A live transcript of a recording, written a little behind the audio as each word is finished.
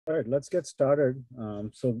All right, let's get started.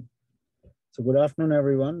 So good afternoon,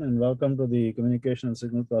 everyone, and welcome to the Communication and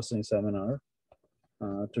Signal Processing seminar.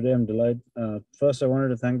 Today, I'm delighted. First, I wanted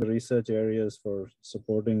to thank the research areas for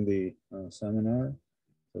supporting the seminar.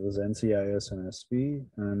 So this NCIS and SP,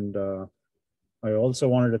 and I also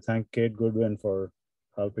wanted to thank Kate Goodwin for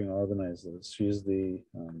helping organize this. She's the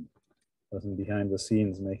person behind the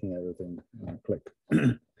scenes making everything click.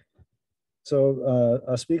 So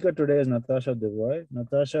our speaker today is Natasha Devroye.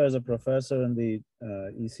 Natasha is a professor in the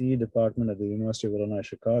ECE department at the University of Illinois,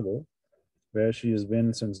 Chicago, where she has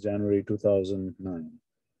been since January 2009.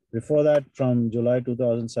 Before that, from July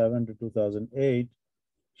 2007 to 2008,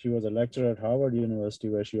 she was a lecturer at Harvard University,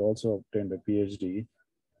 where she also obtained a Ph.D.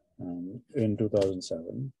 In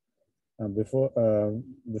 2007.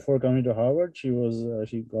 Before coming to Harvard, she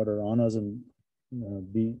got her honors in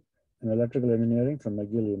electrical engineering from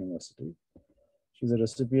McGill University. She's a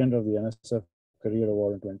recipient of the NSF CAREER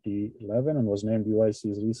Award in 2011 and was named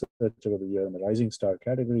UIC's Researcher of the Year in the Rising Star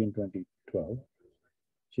category in 2012.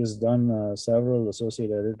 She has done several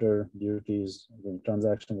associate editor duties in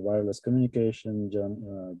transaction wireless communication,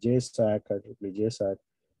 JSAC, JSAC,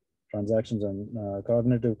 transactions on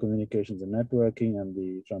cognitive communications and networking, and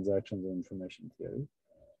the transactions in information theory.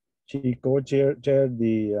 She co-chaired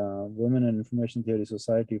the Women in Information Theory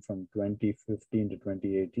Society from 2015 to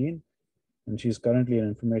 2018. And she's currently an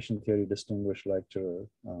information theory distinguished lecturer.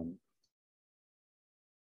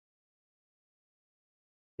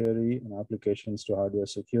 Theory and applications to hardware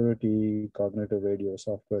security, cognitive radio,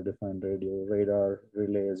 software-defined radio, radar,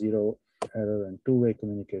 relay, zero error, and two-way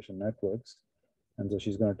communication networks. And so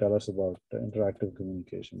she's going to tell us about interactive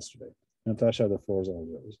communications today. Natasha, the floor is all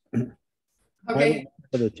yours. Okay.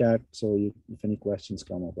 For the chat, so if any questions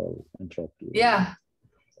come up, I'll interrupt you.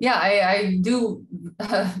 Yeah, I do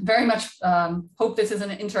very much hope this is an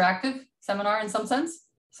interactive seminar in some sense.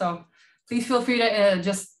 So please feel free to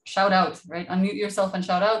just shout out, right? Unmute yourself and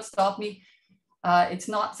shout out, stop me. It's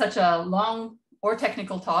not such a long or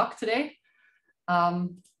technical talk today.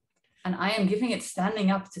 And I am giving it standing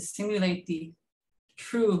up to simulate the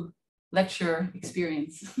true lecture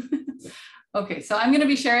experience. Okay, so I'm going to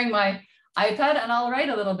be sharing my iPad and I'll write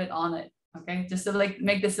a little bit on it, okay? Just to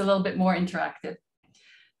make this a little bit more interactive.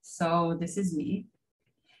 So this is me.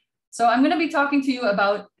 So I'm going to be talking to you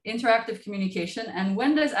about interactive communication and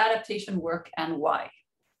when does adaptation work and why.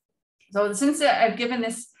 So since I've given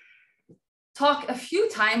this talk a few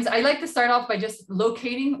times, I like to start off by just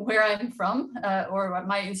locating where I'm from or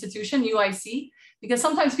my institution, UIC, because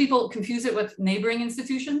sometimes people confuse it with neighboring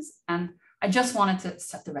institutions, and I just wanted to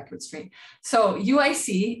set the record straight. So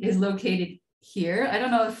UIC is located here. I don't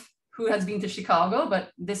know who has been to Chicago,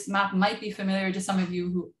 but this map might be familiar to some of you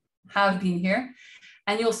who have been here.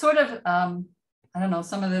 And you'll sort of, I don't know,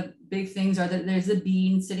 some of the big things are that there's a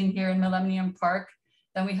bean sitting here in Millennium Park.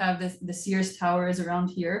 Then we have the Sears Tower is around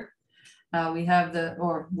here. We have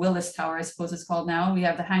or Willis Tower, I suppose it's called now. We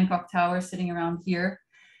have the Hancock Tower sitting around here.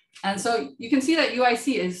 And so you can see that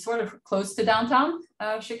UIC is sort of close to downtown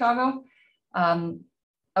Chicago,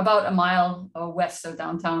 about a mile west of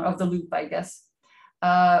downtown, of the Loop, I guess.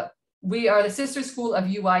 We are the sister school of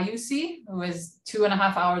UIUC, who is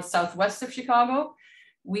 2.5 hours southwest of Chicago.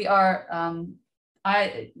 We are,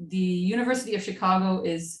 the University of Chicago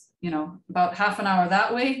is, about half an hour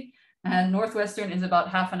that way, and Northwestern is about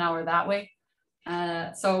half an hour that way.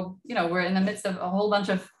 So, we're in the midst of a whole bunch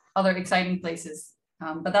of other exciting places,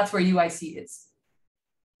 but that's where UIC is.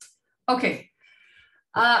 Okay,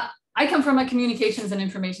 I come from a communications and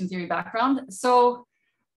information theory background. So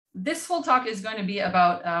this whole talk is going to be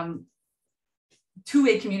about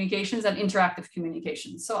two-way communications and interactive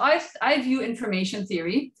communications. So I view information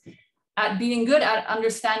theory at being good at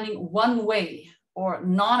understanding one-way or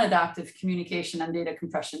non-adaptive communication and data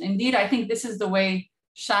compression. Indeed, I think this is the way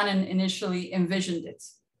Shannon initially envisioned it.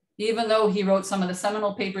 Even though he wrote some of the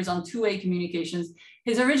seminal papers on two-way communications,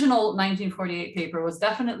 his original 1948 paper was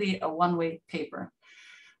definitely a one-way paper.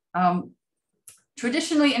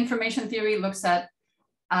 Traditionally, information theory looks at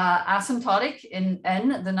asymptotic in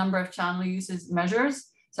N, the number of channel uses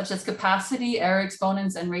measures, such as capacity, error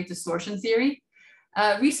exponents, and rate distortion theory.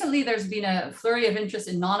 Recently, there's been a flurry of interest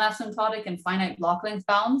in non-asymptotic and finite block length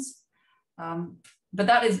bounds, but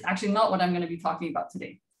that is actually not what I'm going to be talking about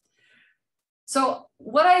today. So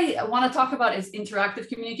what I want to talk about is interactive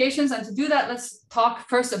communications. And to do that, let's talk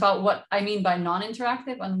first about what I mean by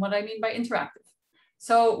non-interactive and what I mean by interactive.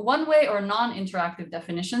 So one-way or non-interactive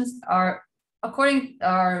definitions are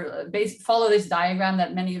follow this diagram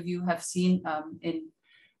that many of you have seen in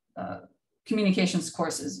communications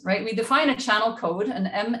courses, right? We define a channel code, an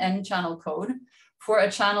MN channel code, for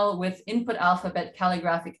a channel with input alphabet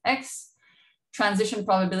calligraphic X, transition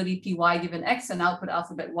probability PY given X, and output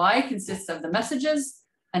alphabet Y consists of the messages,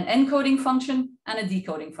 an encoding function, and a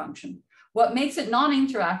decoding function. What makes it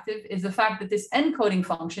non-interactive is the fact that this encoding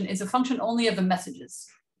function is a function only of the messages.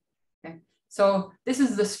 Okay, so this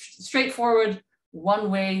is the straightforward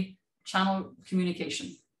one-way channel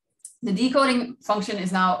communication. The decoding function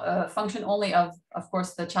is now a function only of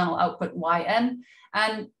course, the channel output yn,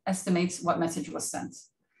 and estimates what message was sent.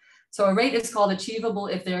 So a rate is called achievable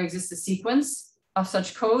if there exists a sequence of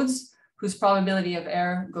such codes whose probability of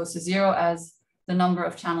error goes to 0 as the number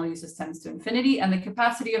of channel uses tends to infinity, and the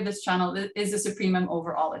capacity of this channel is the supremum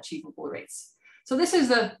over all achievable rates. So this is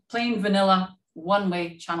the plain vanilla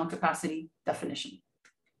one-way channel capacity definition.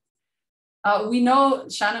 We know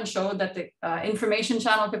Shannon showed that the information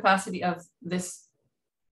channel capacity of this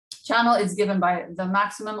channel is given by the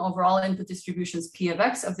maximum over all input distributions P of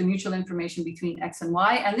X of the mutual information between X and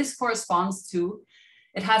Y. And this corresponds to,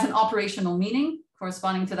 it has an operational meaning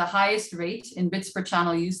corresponding to the highest rate in bits per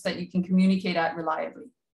channel use that you can communicate at reliably.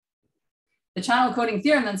 The channel coding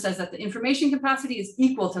theorem then says that the information capacity is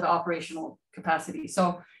equal to the operational capacity.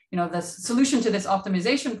 So, you know, the solution to this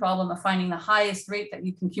optimization problem of finding the highest rate that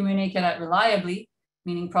you can communicate at reliably,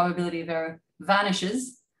 meaning probability of error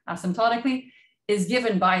vanishes asymptotically, is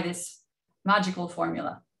given by this magical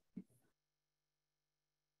formula.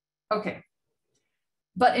 Okay,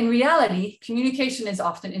 but in reality, communication is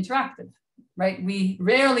often interactive, right? We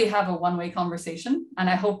rarely have a one-way conversation, and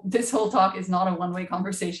I hope this whole talk is not a one-way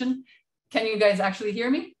conversation. Can you guys actually hear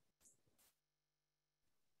me?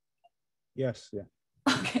 Yes, yeah.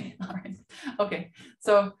 Okay, all right. Okay,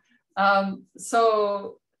 so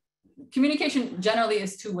so communication generally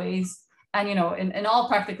is two ways, and you know, in all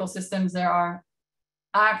practical systems there are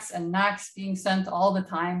ACKs and NACKs being sent all the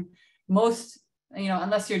time. Most, you know,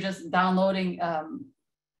 unless you're just downloading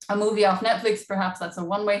a movie off Netflix, perhaps that's a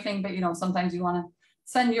one-way thing, but you know, sometimes you want to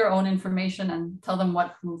send your own information and tell them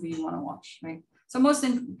what movie you want to watch, right? So most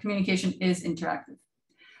communication is interactive.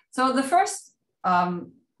 So the first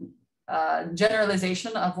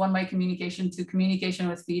generalization of one-way communication to communication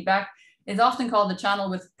with feedback is often called the channel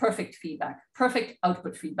with perfect feedback, perfect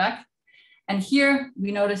output feedback. And here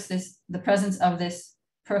we notice the presence of this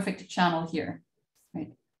perfect channel here,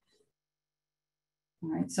 right?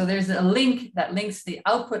 All right, so there's a link that links the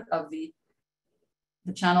output of the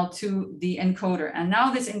channel to the encoder. And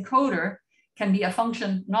now this encoder can be a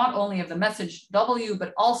function not only of the message W,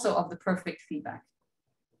 but also of the perfect feedback.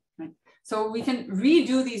 Right? So we can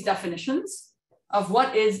redo these definitions of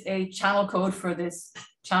what is a channel code for this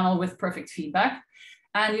channel with perfect feedback.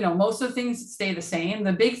 And you know, most of the things stay the same.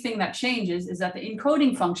 The big thing that changes is that the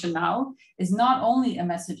encoding function now is not only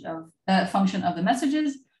a function of the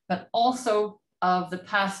messages, but also of the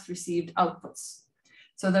past received outputs.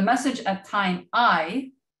 So the message at time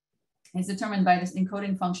I is determined by this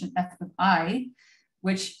encoding function f of I,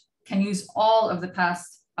 which can use all of the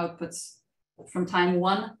past outputs from time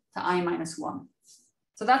 1 to I minus 1.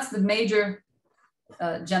 So that's the major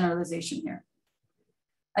generalization here.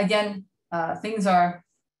 Again, things are,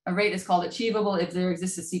 a rate is called achievable if there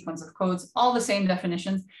exists a sequence of codes, all the same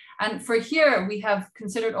definitions. And for here, we have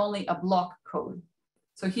considered only a block code.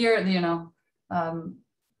 So here, you know,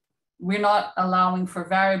 we're not allowing for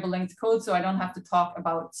variable length code, so I don't have to talk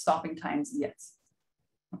about stopping times yet.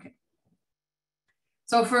 Okay.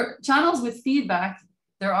 So for channels with feedback,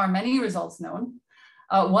 there are many results known.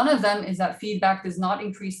 One of them is that feedback does not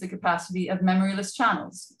increase the capacity of memoryless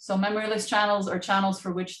channels. So memoryless channels are channels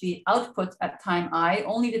for which the output at time I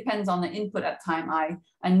only depends on the input at time I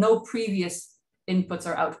and no previous inputs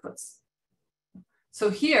or outputs. So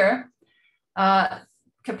here,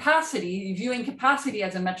 capacity, viewing capacity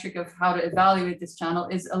as a metric of how to evaluate this channel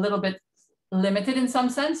is a little bit limited in some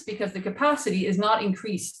sense because the capacity is not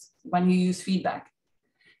increased when you use feedback.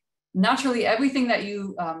 Naturally, everything that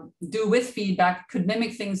you do with feedback could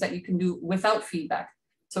mimic things that you can do without feedback.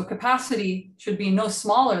 So capacity should be no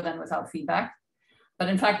smaller than without feedback, but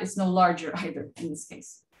in fact, it's no larger either in this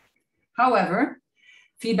case. However,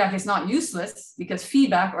 feedback is not useless because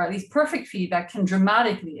feedback, or at least perfect feedback, can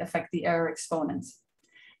dramatically affect the error exponent.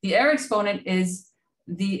 The error exponent is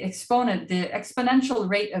the exponential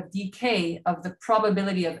rate of decay of the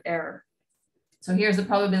probability of error. So here's the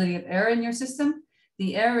probability of error in your system.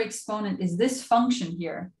 The error exponent is this function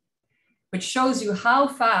here, which shows you how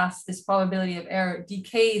fast this probability of error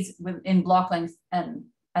decays in block length n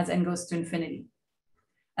as n goes to infinity.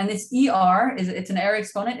 And this ER, it's an error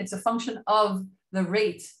exponent. It's a function of the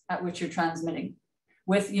rate at which you're transmitting.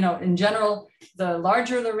 With, you know, in general, the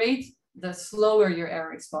larger the rate, the slower your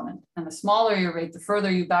error exponent, and the smaller your rate, the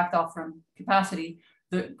further you backed off from capacity,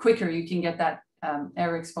 the quicker you can get that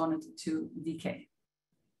error exponent to decay.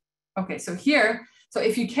 Okay, so here, so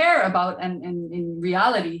if you care about, and in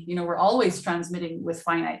reality, you know, we're always transmitting with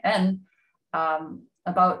finite n,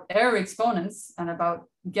 about error exponents and about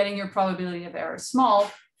getting your probability of error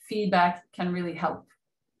small, feedback can really help.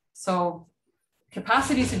 So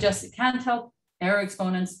capacity suggests it can't help. Error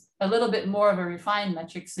exponents, a little bit more of a refined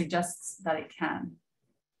metric, suggests that it can.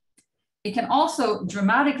 It can also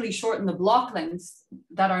dramatically shorten the block lengths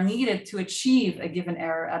that are needed to achieve a given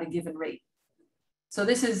error at a given rate. So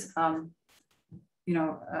this is, you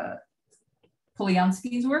know,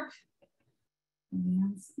 Polyansky's work.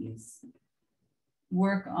 Polyansky's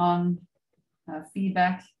work on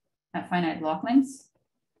feedback at finite block lengths.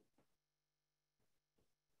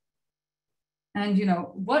 And, you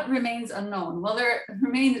know, what remains unknown? Well, there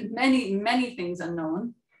remain many things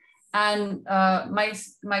unknown. And my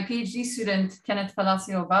PhD student, Kenneth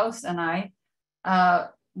Palacio-Baus, and I,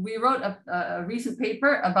 we wrote a recent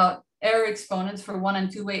paper about error exponents for one- and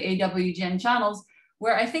two-way AWGN channels,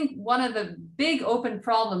 where I think one of the big open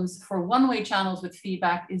problems for one-way channels with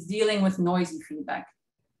feedback is dealing with noisy feedback.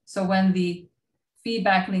 So when the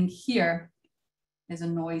feedback link here is a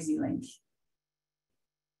noisy link.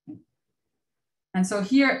 And so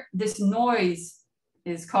here, this noise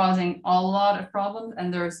is causing a lot of problems,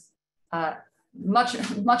 and there's much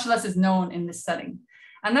less is known in this setting.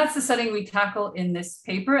 And that's the setting we tackle in this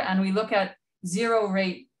paper, and we look at zero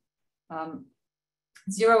rate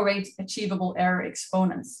achievable error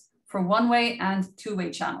exponents for one-way and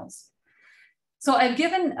two-way channels. So I've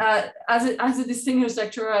given, as a distinguished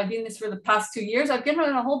lecturer, I've been this for the past 2 years, I've given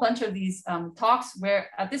a whole bunch of these talks where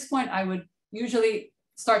at this point I would usually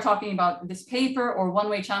start talking about this paper or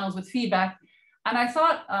one-way channels with feedback. And I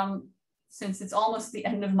thought, since it's almost the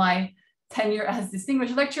end of my tenure as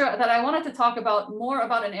distinguished lecturer, that I wanted to talk about more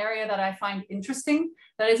about an area that I find interesting,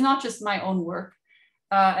 that is not just my own work,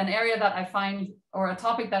 an area that I find, or a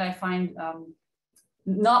topic that I find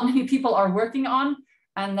not many people are working on,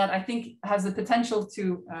 and that I think has the potential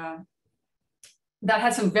to, that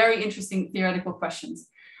has some very interesting theoretical questions.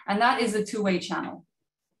 And that is the two-way channel.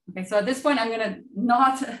 Okay, so at this point, I'm gonna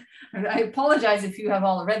not, I apologize if you have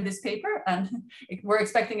all read this paper and we're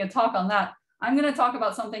expecting a talk on that. I'm gonna talk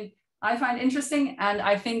about something I find interesting, and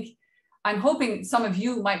I think, I'm hoping some of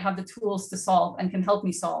you might have the tools to solve and can help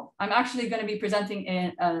me solve. I'm actually gonna be presenting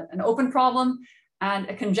an open problem and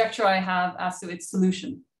a conjecture I have as to its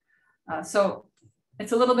solution. So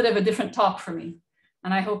it's a little bit of a different talk for me,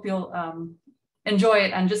 and I hope you'll enjoy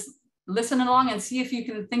it and just listen along and see if you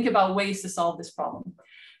can think about ways to solve this problem.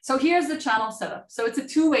 So here's the channel setup. So it's a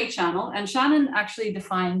two-way channel, and Shannon actually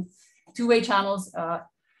defined two-way channels,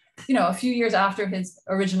 you know, a few years after his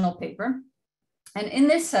original paper. And in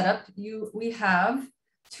this setup, we have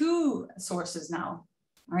two sources now,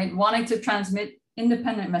 all right, wanting to transmit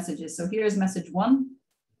independent messages. So here's message 1,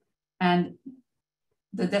 and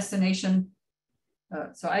the destination.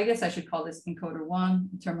 So I guess I should call this encoder 1,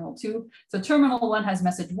 terminal 2. So terminal 1 has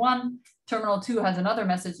message 1, terminal 2 has another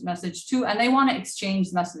message 2, and they want to exchange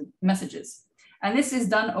messages. And this is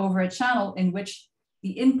done over a channel in which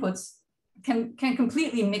the inputs can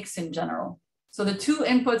completely mix in general. So the two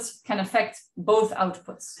inputs can affect both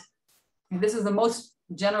outputs. And this is the most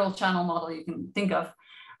general channel model you can think of.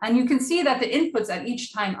 And you can see that the inputs at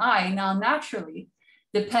each time I now naturally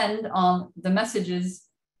depend on the messages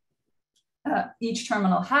each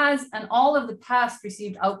terminal has, and all of the past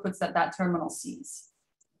received outputs that that terminal sees.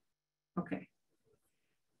 Okay.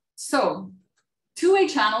 So two-way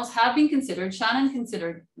channels have been considered. Shannon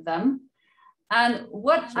considered them. And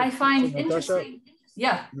what I find interesting,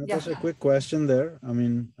 Natasha, a quick question there. I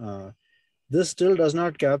mean, this still does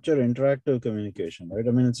not capture interactive communication, right?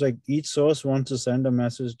 I mean, it's like each source wants to send a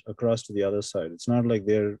message across to the other side. It's not like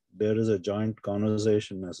there is a joint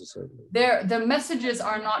conversation necessarily. The messages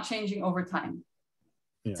are not changing over time.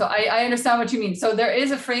 Yeah. So I understand what you mean. So there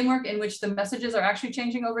is a framework in which the messages are actually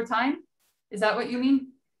changing over time. Is that what you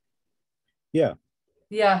mean? Yeah.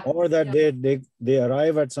 Yeah. Or that they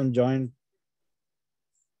arrive at some joint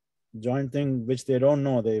thing which they don't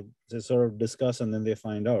know. They sort of discuss and then they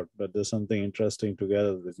find out, but there's something interesting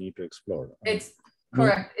together that they need to explore. It's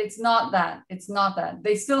correct. It's not that. It's not that.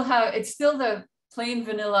 They still have, it's still the plain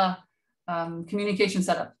vanilla communication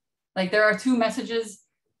setup. Like there are two messages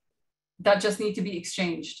that just need to be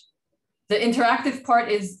exchanged. The interactive part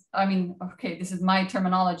is, I mean, okay, this is my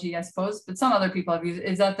terminology, I suppose, but some other people have used it,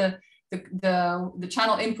 is that the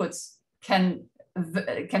channel inputs can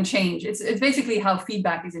change. It's basically how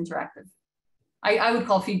feedback is interactive. I would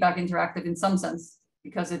call feedback interactive in some sense,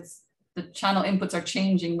 because it's the channel inputs are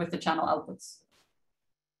changing with the channel outputs.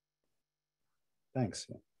 Thanks.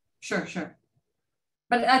 Sure, sure.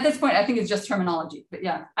 But at this point, I think it's just terminology. But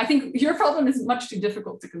yeah, I think your problem is much too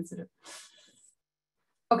difficult to consider.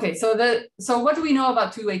 Okay, so what do we know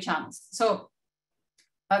about two-way channels? So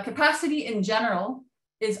capacity in general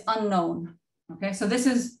is unknown. Okay, so this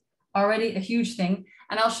is already a huge thing.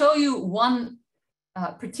 And I'll show you one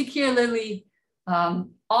particularly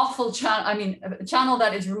awful channel, I mean, a channel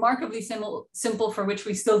that is remarkably simple for which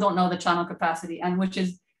we still don't know the channel capacity, and which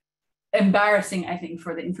is embarrassing, I think,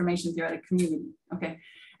 for the information theoretic community. Okay,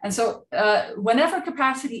 and so whenever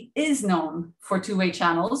capacity is known for two-way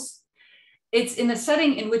channels, it's in a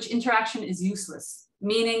setting in which interaction is useless,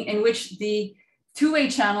 meaning in which the two-way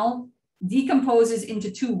channel decomposes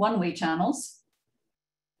into two one-way channels.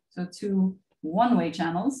 So two one-way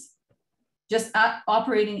channels just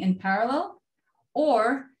operating in parallel,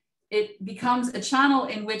 or it becomes a channel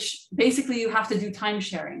in which basically you have to do time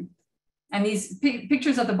sharing. And these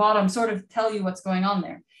pictures at the bottom sort of tell you what's going on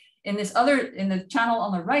there. In the channel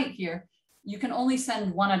on the right here, you can only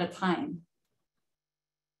send one at a time.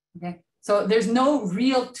 Okay, so there's no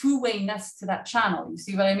real two-wayness to that channel. You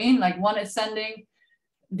see what I mean? Like one is sending,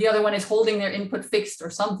 the other one is holding their input fixed or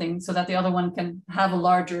something so that the other one can have a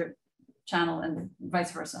larger channel and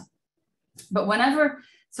vice versa. But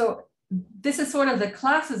so this is sort of the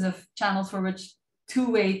classes of channels for which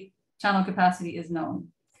two-way channel capacity is known.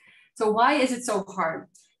 So why is it so hard?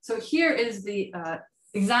 So here is the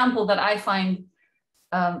example that I find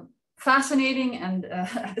fascinating and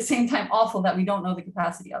at the same time awful that we don't know the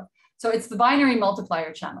capacity of. So it's the binary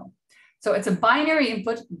multiplier channel. So it's a binary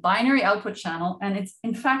input, binary output channel, and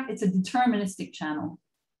in fact, it's a deterministic channel.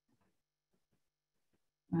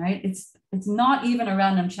 All right, it's not even a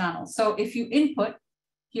random channel. So if you input,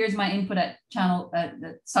 here's my input at channel at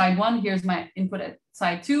side 1, here's my input at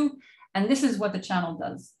side 2, and this is what the channel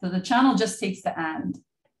does. So the channel just takes the AND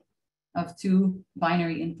of two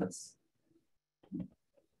binary inputs.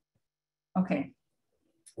 Okay.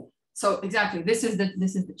 So exactly, this is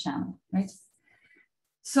the channel, right?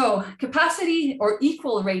 So capacity or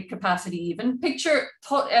equal rate capacity even, picture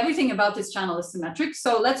everything about this channel is symmetric.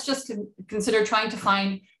 So let's just consider trying to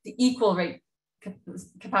find the equal rate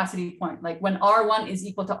capacity point, like when R1 is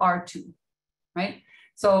equal to R2, right?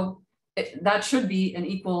 So that should be an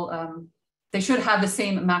equal, they should have the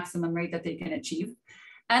same maximum rate that they can achieve.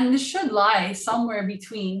 And this should lie somewhere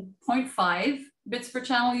between 0.5 bits per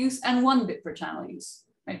channel use and 1 bit per channel use,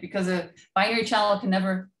 right? Because a binary channel can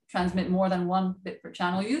never transmit more than 1 bit per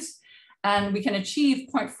channel use. And we can achieve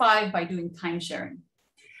 0.5 by doing time sharing.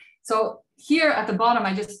 So here at the bottom,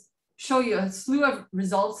 I just show you a slew of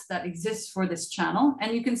results that exist for this channel.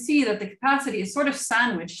 And you can see that the capacity is sort of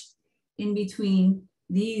sandwiched in between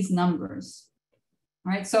these numbers,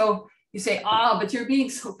 right? So you say, oh, but you're being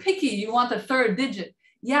so picky. You want the third digit.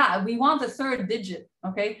 Yeah, we want the third digit,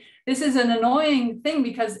 okay? This is an annoying thing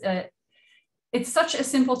because it's such a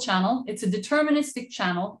simple channel. It's a deterministic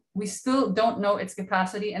channel. We still don't know its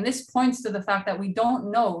capacity. And this points to the fact that we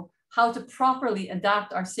don't know how to properly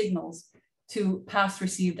adapt our signals to past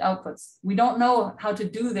received outputs. We don't know how to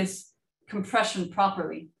do this compression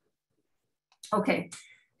properly. Okay.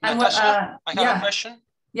 And Natasha, I have a question.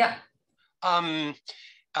 Yeah.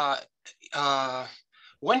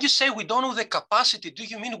 When you say we don't know the capacity, do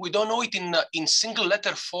you mean we don't know it in single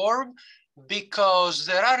letter form? Because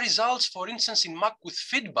there are results, for instance, in Mac with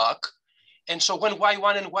feedback. And so when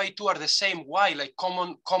Y1 and Y2 are the same Y, like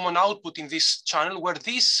common output in this channel, where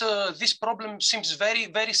this problem seems very,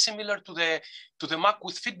 very similar to the Mac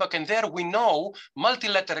with feedback. And there we know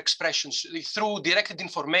multi-letter expressions through directed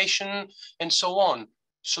information and so on.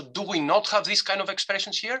 So do we not have these kind of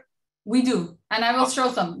expressions here? We do, and I will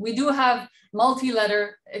show some. We do have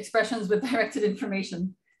multi-letter expressions with directed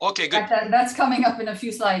information. Okay, good. That's coming up in a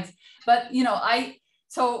few slides. But you know,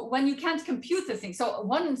 so when you can't compute the thing, so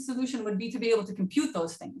one solution would be to be able to compute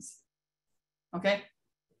those things. Okay.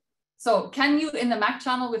 So can you in the Mac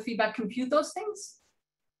channel with feedback compute those things?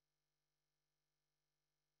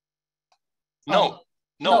 No.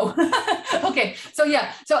 Oh, no. Okay. So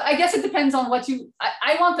yeah. So I guess it depends on what you.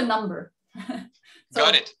 I want the number. So,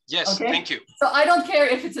 got it. Yes. Okay? Thank you. So I don't care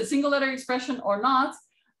if it's a single letter expression or not.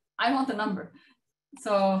 I want the number.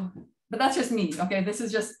 So, but that's just me. Okay. This is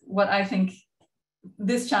just what I think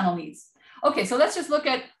this channel needs. Okay. So let's just look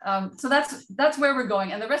at, so that's where we're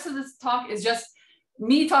going. And the rest of this talk is just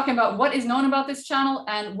me talking about what is known about this channel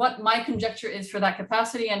and what my conjecture is for that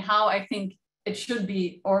capacity and how I think it should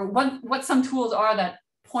be, or what some tools are that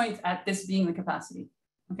point at this being the capacity.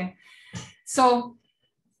 Okay. So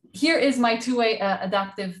here is my two-way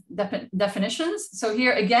adaptive definitions. So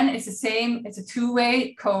here again, it's the same, it's a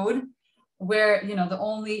two-way code where, you know, the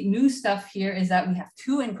only new stuff here is that we have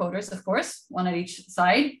two encoders, of course, one at each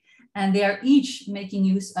side, and they are each making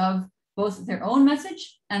use of both their own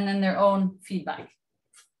message and then their own feedback.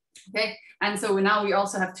 Okay, and so now we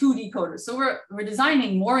also have two decoders. So we're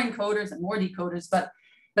designing more encoders and more decoders, but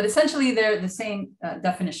essentially they're the same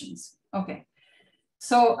definitions. Okay,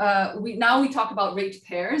 so now we talk about rate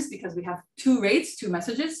pairs because we have two rates, two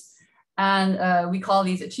messages, and we call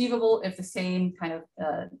these achievable if the same kind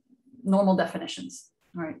of normal definitions.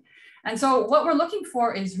 All right, and so what we're looking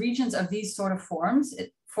for is regions of these sort of forms.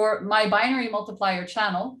 For my binary multiplier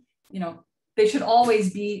channel, you know, they should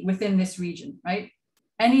always be within this region, right?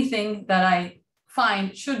 Anything that I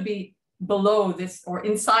find should be below this or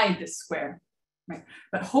inside this square, right?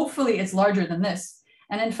 But hopefully it's larger than this.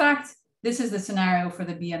 And in fact, this is the scenario for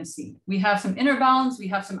the BMC. We have some inner bounds, we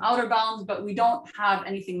have some outer bounds, but we don't have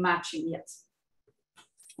anything matching yet.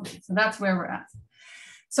 Okay, so that's where we're at.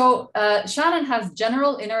 So Shannon has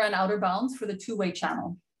general inner and outer bounds for the two-way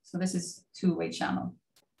channel. So this is two-way channel.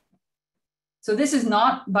 So this is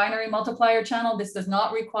not binary multiplier channel. This does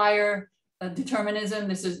not require determinism.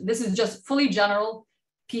 This is just fully general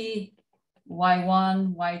P,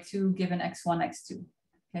 Y1, Y2 given X1, X2.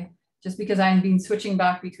 Okay, just because I've been switching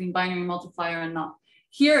back between binary multiplier and not.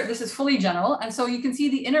 Here, this is fully general. And so you can see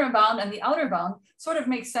the inner bound and the outer bound sort of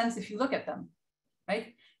makes sense if you look at them,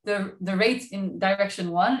 right? The rate in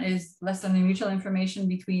direction 1 is less than the mutual information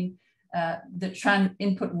between the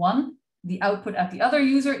input 1, the output at the other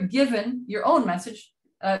user, given your own message,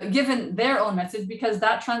 given their own message, because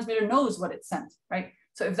that transmitter knows what it sent, right?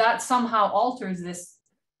 So if that somehow alters this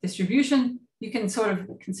distribution, you can sort of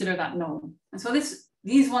consider that known. And so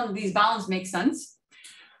these bounds make sense.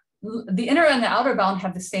 The inner and the outer bound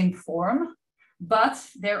have the same form, but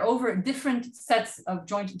they're over different sets of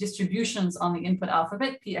joint distributions on the input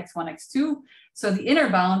alphabet, Px1, x2. So the inner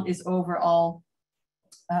bound is over all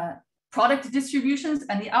product distributions,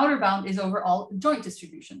 and the outer bound is over all joint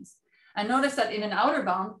distributions. And notice that in an outer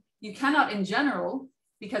bound, you cannot in general,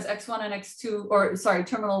 because x1 and x2, or sorry,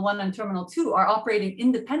 terminal 1 and terminal 2 are operating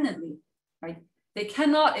independently, right? They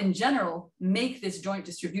cannot in general make this joint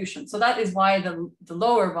distribution. So that is why the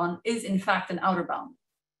lower one is in fact an outer bound,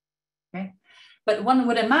 okay? But one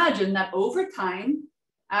would imagine that over time,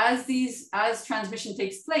 as transmission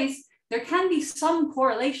takes place, there can be some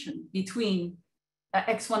correlation between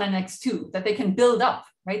X1 and X2 that they can build up,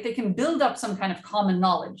 right? They can build up some kind of common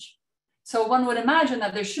knowledge. So one would imagine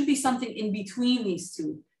that there should be something in between these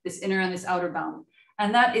two, this inner and this outer bound.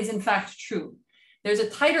 And that is in fact true. There's a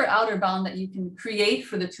tighter outer bound that you can create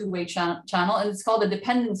for the two-way channel, and it's called a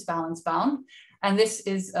dependence balance bound. And this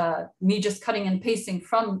is me just cutting and pasting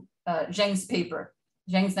from Zheng's paper,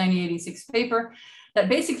 Zheng's 1986 paper, that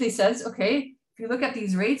basically says, okay, if you look at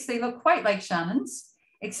these rates, they look quite like Shannon's,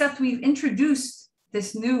 except we've introduced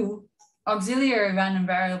this new auxiliary random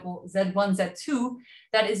variable Z1, Z2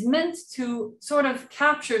 that is meant to sort of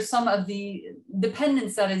capture some of the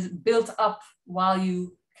dependence that is built up while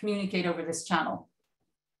you communicate over this channel.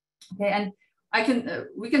 Okay, and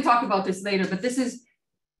we can talk about this later, but this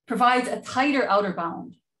provides a tighter outer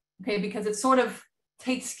bound, okay, because it sort of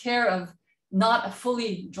takes care of not a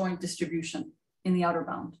fully joint distribution in the outer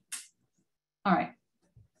bound. All right.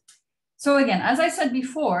 So again, as I said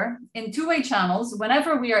before, in two-way channels,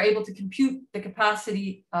 whenever we are able to compute the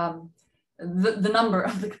capacity, the number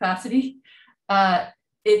of the capacity,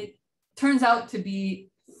 it turns out to be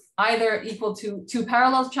either equal to two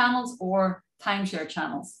parallel channels or timeshare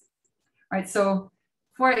channels. All right, so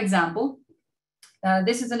for example,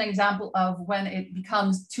 this is an example of when it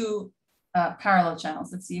becomes two parallel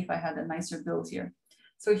channels. Let's see if I had a nicer build here.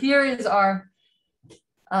 So here is our,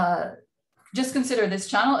 just consider this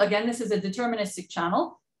channel. Again, this is a deterministic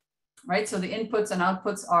channel, right? So the inputs and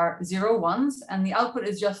outputs are 0, 1s, and the output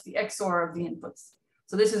is just the XOR of the inputs.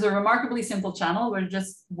 So this is a remarkably simple channel. We're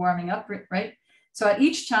just warming up, right? So at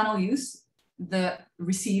each channel use, the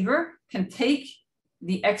receiver can take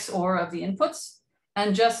the XOR of the inputs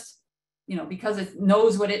and just, you know, because it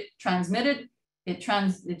knows what it transmitted, it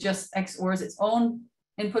just XORs its own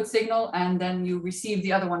input signal, and then you receive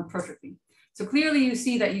the other one perfectly. So clearly you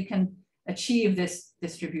see that you can achieve this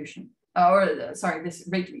distribution, this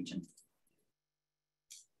rate region.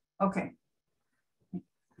 Okay.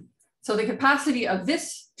 So the capacity of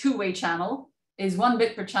this two-way channel is 1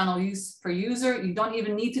 bit per channel use per user. You don't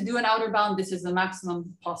even need to do an outer bound. This is the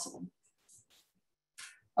maximum possible.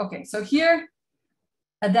 Okay, so here,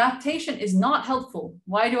 adaptation is not helpful.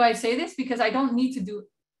 Why do I say this? Because I don't need to do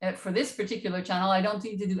for this particular channel, I don't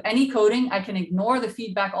need to do any coding. I can ignore the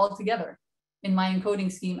feedback altogether in my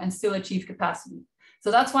encoding scheme and still achieve capacity. So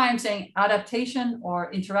that's why I'm saying adaptation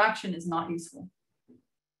or interaction is not useful.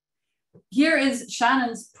 Here is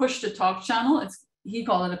Shannon's push to talk channel. He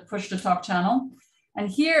called it a push to talk channel. And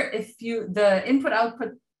here, if the input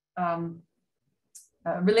output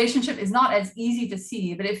relationship is not as easy to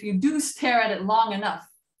see, but if you do stare at it long enough,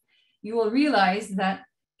 you will realize that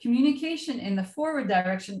communication in the forward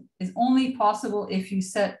direction is only possible if you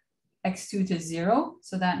set x2 to 0.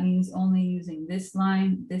 So that means only using this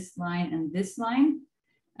line, and this line.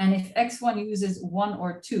 And if x1 uses 1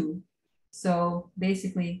 or 2, so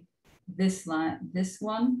basically this line, this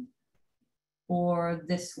one, or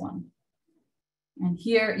this one. And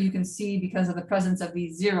here you can see, because of the presence of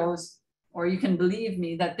these zeros, or you can believe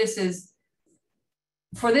me that this is,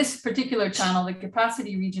 for this particular channel, the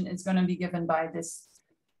capacity region is going to be given by this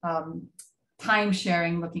time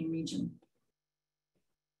sharing looking region.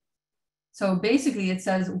 So basically it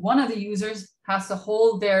says one of the users has to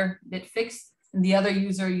hold their bit fixed and the other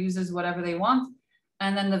user uses whatever they want,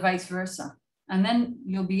 and then the vice versa. And then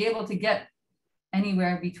you'll be able to get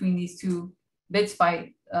anywhere between these two bits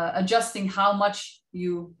by adjusting how much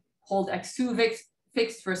you hold x2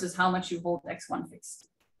 fixed versus how much you hold x1 fixed.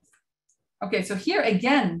 Okay, so here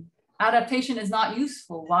again, adaptation is not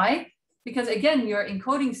useful. Why? Because again, your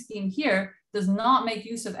encoding scheme here does not make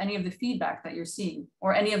use of any of the feedback that you're seeing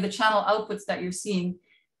or any of the channel outputs that you're seeing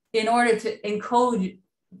in order to encode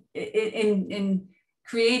in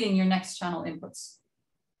creating your next channel inputs.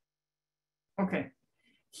 Okay,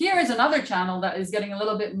 here is another channel that is getting a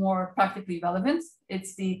little bit more practically relevant.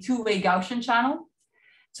 It's the two-way Gaussian channel.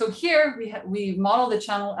 So here we model the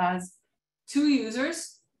channel as two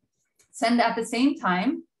users send at the same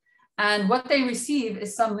time, and what they receive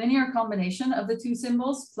is some linear combination of the two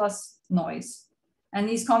symbols plus noise. And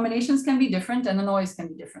these combinations can be different and the noise can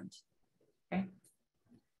be different. Okay.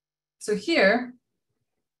 So here,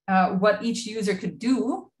 what each user could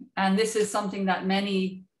do, and this is something that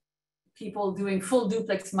many people doing full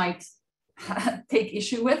duplex might take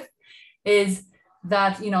issue with, is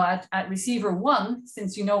that, you know, at receiver 1,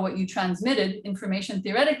 since you know what you transmitted information,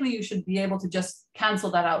 theoretically, you should be able to just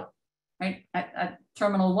cancel that out, right? At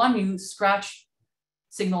terminal 1, you scratch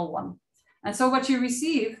signal 1. And so what you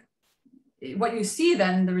receive, what you see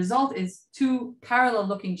then, the result is two parallel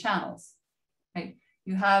looking channels, right?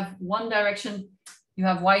 You have one direction, you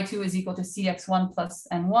have y2 is equal to cx1 plus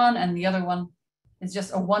n1, and the other one is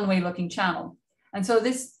just a one-way looking channel. And so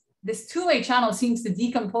this two-way channel seems to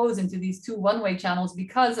decompose into these two one-way channels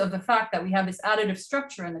because of the fact that we have this additive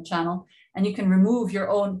structure in the channel, and you can remove your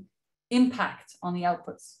own impact on the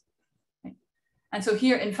outputs. Right? And so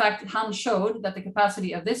here, in fact, Hans showed that the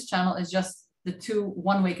capacity of this channel is just the two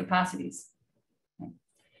one-way capacities. Right?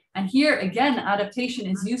 And here, again, adaptation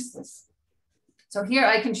is useless. So here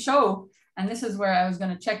I can show, and this is where I was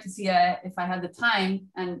going to check to see if I had the time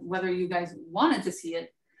and whether you guys wanted to see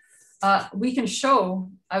it. We can show,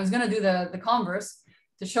 I was going to do the converse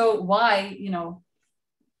to show why, you know,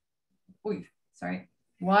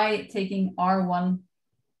 why taking R1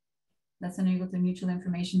 less than or equal to mutual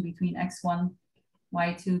information between X1,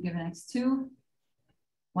 Y2 given X2,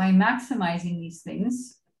 why maximizing these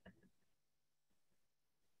things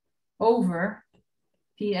over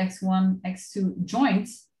Px1, X2 joint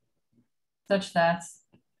such that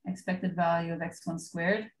expected value of X1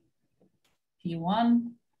 squared,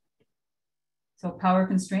 P1, so power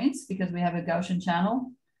constraints, because we have a Gaussian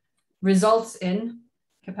channel, results in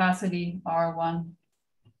capacity R1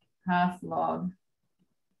 half log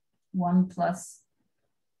 1 plus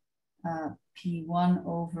P1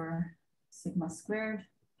 over sigma squared,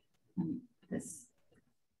 and this.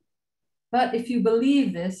 But if you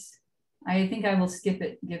believe this, I think I will skip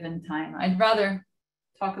it given time. I'd rather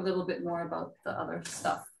talk a little bit more about the other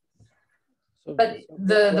stuff. So, but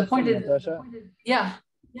the point is, yeah.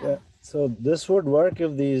 So this would work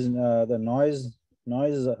if these the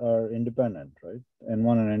noise are independent, right?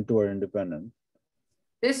 N1 and N2 are independent.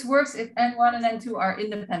 This works if N1 and N2 are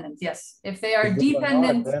independent. Yes, if they are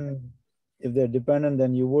dependent. Then if they're dependent,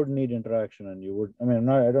 then you would need interaction, and you would. I mean,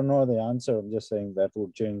 I don't know the answer. I'm just saying that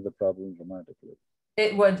would change the problem dramatically.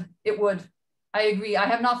 It would. It would. I agree. I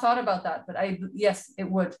have not thought about that, but yes, it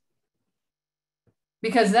would.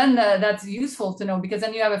 Because then that's useful to know, because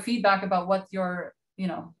then you have a feedback about what your, you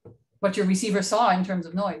know, what your receiver saw in terms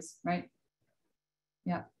of noise, right?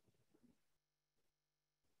 Yeah.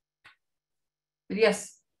 But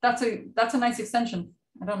yes, that's a nice extension.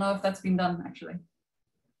 I don't know if that's been done actually.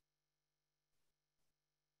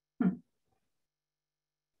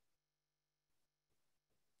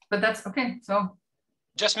 But that's okay. So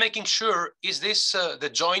Just making sure, is this the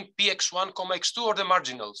joint px1, x2 or the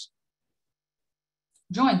marginals?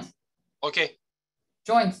 Joint. Okay.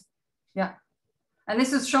 Joint, yeah. And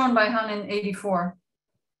this is shown by Han in 84.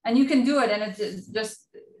 And you can do it, and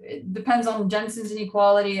it depends on Jensen's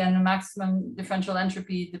inequality, and the maximum differential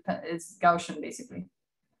entropy is Gaussian, basically.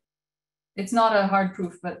 It's not a hard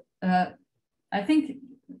proof, but I think,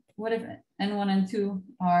 what if N1 and 2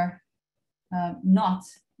 are not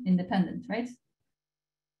independent, right?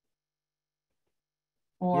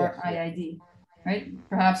 Or yes, IID, right?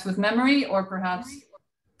 Perhaps with memory, or perhaps.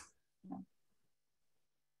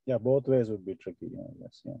 Yeah, both ways would be tricky, I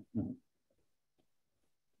guess. Yeah. Mm-hmm.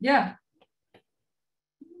 Yeah.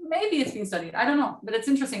 Maybe it's being studied. I don't know, but it's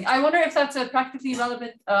interesting. I wonder if that's a practically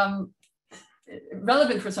relevant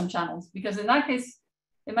for some channels, because in that case,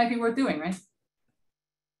 it might be worth doing, right?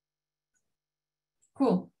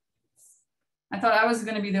 Cool. I thought I was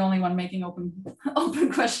going to be the only one making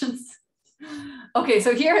open questions. Okay,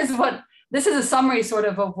 so here is what, this is a summary sort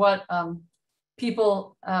of what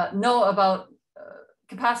people know about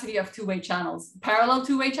capacity of two-way channels. Parallel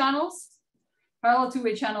two-way channels. Parallel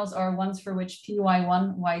two-way channels are ones for which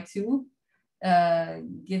py1, y2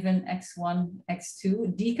 given x1,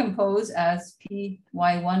 x2 decompose as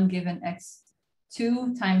py1 given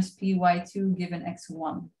x2 times py2 given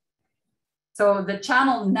x1. So the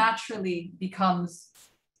channel naturally becomes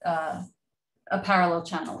a parallel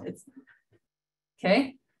channel. It's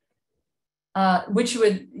okay, which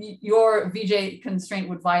would, your VJ constraint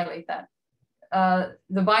would violate that.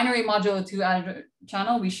 The binary modulo 2 adder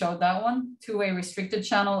channel, we showed that one. Two-way restricted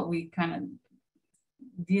channel, we kind of,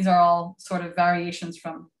 these are all sort of variations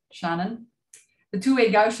from Shannon. The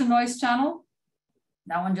two-way Gaussian noise channel,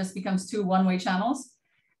 that one just becomes two one-way channels.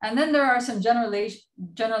 And then there are some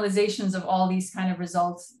generalizations of all these kind of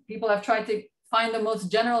results. People have tried to find the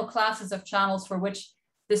most general classes of channels for which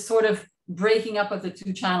this sort of breaking up of the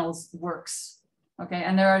two channels works. Okay,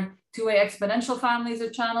 and there are two-way exponential families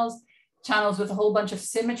of channels, channels with a whole bunch of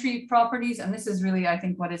symmetry properties. And this is really, I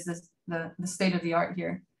think, what is this, the state of the art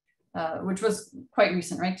here, which was quite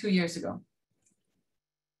recent, right? 2 years ago.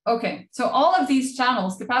 Okay, so all of these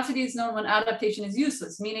channels, capacity is known when adaptation is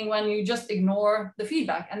useless, meaning when you just ignore the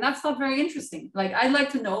feedback. And that's not very interesting. Like, I'd like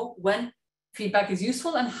to know when feedback is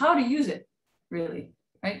useful and how to use it, really,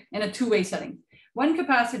 right? In a two-way setting. When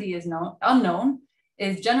capacity is unknown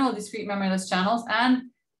is general discrete memoryless channels, and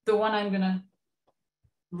the one I'm gonna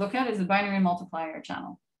look at is the binary multiplier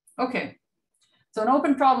channel. Okay, so an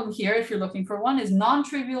open problem here, if you're looking for one, is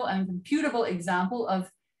non-trivial and computable example of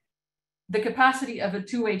the capacity of a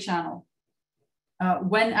two-way channel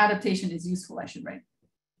when adaptation is useful, I should write.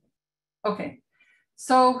 Okay,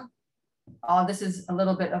 so this is a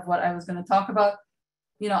little bit of what I was going to talk about.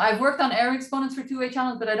 You know, I've worked on error exponents for two-way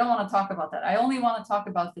channels, but I don't want to talk about that. I only want to talk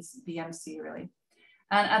about this BMC, really.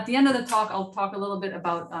 And at the end of the talk, I'll talk a little bit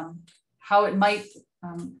about how it might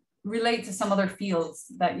relate to some other fields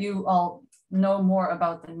that you all know more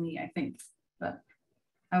about than me, I think. But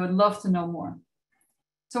I would love to know more.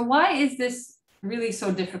 So why is this really so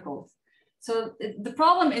difficult? So the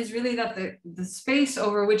problem is really that the space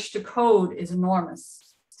over which to code is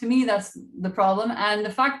enormous. To me, that's the problem. And the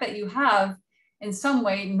fact that you have, in some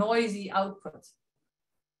way, noisy output.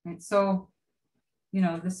 Right? So, you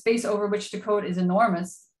know, the space over which to code is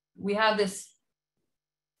enormous. We have this,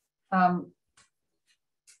 you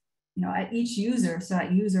know, at each user, so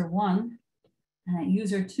at user 1 and at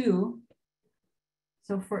user 2.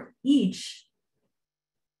 So for each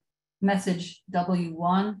message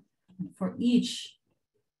W1, for each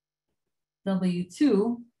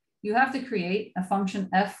W2, you have to create a function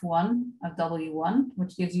F1 of W1,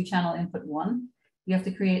 which gives you channel input 1. You have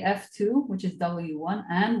to create F2, which is W1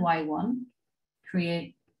 and Y1,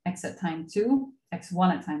 create X at time 2,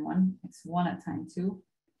 X1 at time 1, X1 at time 2,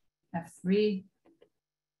 F3,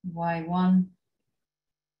 Y1,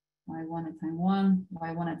 Y1 at time 1,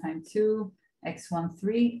 Y1 at time 2, X1,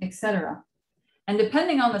 3, etc. And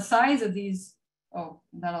depending on the size of these, oh,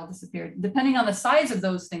 that all disappeared. Depending on the size of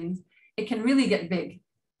those things, it can really get big,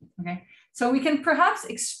 okay? So we can perhaps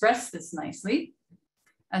express this nicely,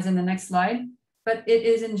 as in the next slide, but it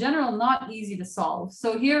is in general not easy to solve.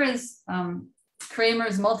 So here is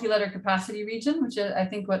Kramer's multi-letter capacity region, which I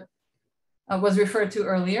think what was referred to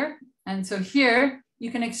earlier. And so here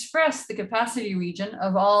you can express the capacity region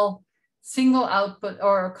of all single output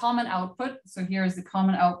or common output. So here is the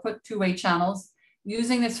common output, two-way channels,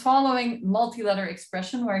 using this following multi-letter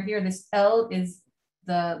expression, where here this L is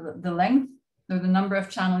the length, or the number of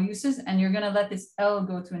channel uses, and you're going to let this L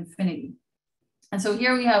go to infinity. And so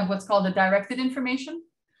here we have what's called the directed information,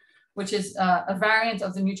 which is a variant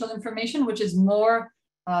of the mutual information, which is more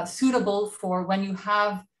suitable for when you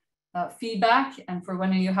have feedback and for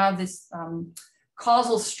when you have this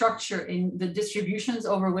causal structure in the distributions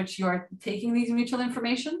over which you are taking these mutual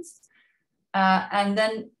informations. And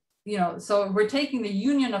then, you know, so we're taking the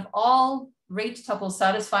union of all rate tuples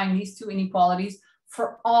satisfying these two inequalities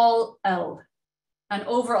for all L and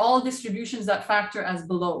over all distributions that factor as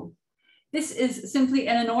below. This is simply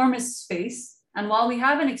an enormous space. And while we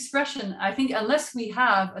have an expression, I think unless we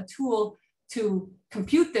have a tool to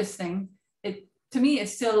compute this thing, to me,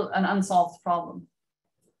 it's still an unsolved problem,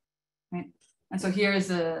 right? And so here is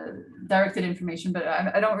the directed information, but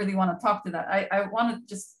I don't really want to talk to that. I want to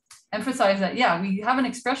just emphasize that, yeah, we have an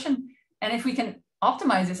expression, and if we can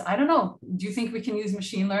optimize this, I don't know, do you think we can use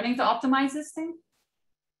machine learning to optimize this thing,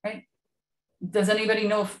 right? Does anybody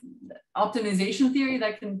know optimization theory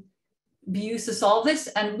that can be used to solve this?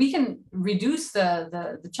 And we can reduce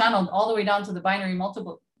the channel all the way down to the binary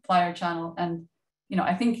multiplier channel. And, you know,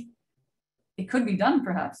 I think it could be done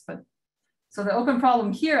perhaps, but so the open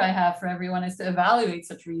problem here I have for everyone is to evaluate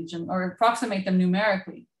such region or approximate them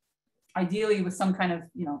numerically, ideally with some kind of,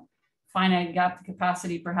 you know, finite gap to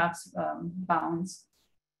capacity, perhaps bounds.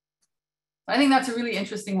 I think that's a really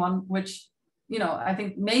interesting one, which, you know, I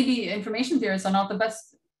think maybe information theorists are not the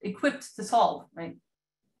best equipped to solve, right?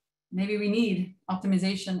 Maybe we need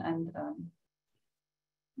optimization and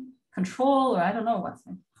control, or I don't know what's.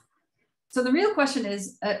 So the real question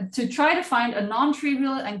is to try to find a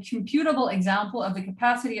non-trivial and computable example of the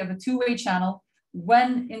capacity of a two-way channel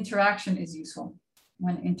when interaction is useful,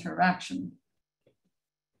 when interaction.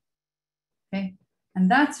 Okay, and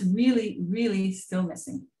that's really, really still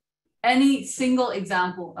missing. Any single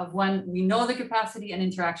example of when we know the capacity and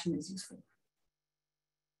interaction is useful.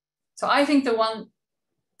 So I think the one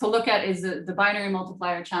to look at is the binary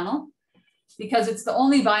multiplier channel, because it's the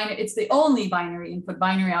only binary input,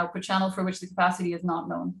 binary output channel for which the capacity is not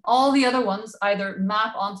known. All the other ones either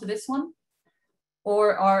map onto this one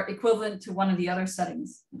or are equivalent to one of the other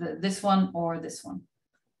settings, this one or this one.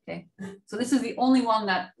 Okay, so this is the only one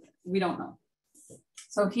that we don't know.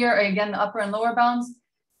 So here are again the upper and lower bounds,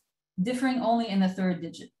 differing only in the third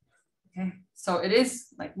digit. Okay, so it is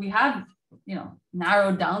like we have, you know,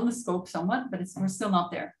 narrowed down the scope somewhat, but we're still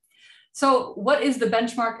not there. So what is the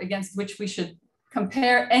benchmark against which we should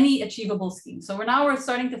compare any achievable scheme? So we're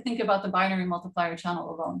starting to think about the binary multiplier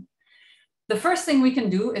channel alone. The first thing we can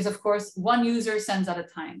do is, of course, one user sends at a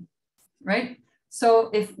time, right? So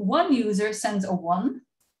if one user sends a 1,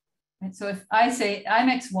 right? So if I say I'm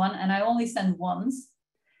x1 and I only send 1s,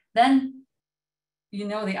 then you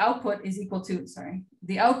know the output is equal to,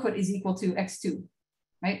 the output is equal to x2,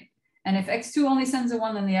 right? And if x2 only sends a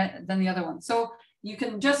 1, then the other one. So you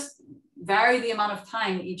can just vary the amount of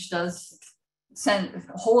time each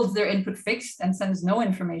holds their input fixed and sends no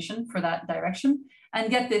information for that direction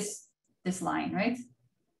and get this line, right?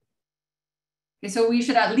 Okay, so we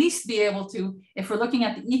should at least be able to, if we're looking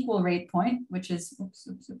at the equal rate point, which is,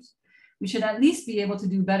 we should at least be able to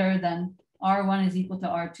do better than R1 is equal to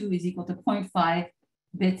R2 is equal to 0.5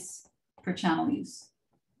 bits per channel use.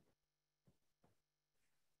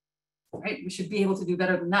 Right, we should be able to do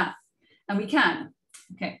better than that. And we can.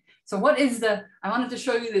 Okay, so what is I wanted to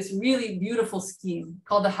show you this really beautiful scheme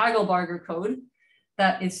called the Hagelbarger code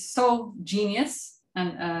that is so genius.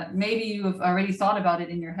 And maybe you have already thought about it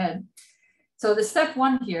in your head. So the step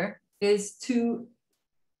 1 here is to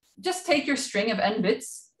just take your string of n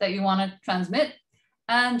bits that you want to transmit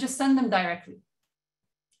and just send them directly.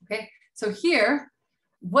 Okay, so here,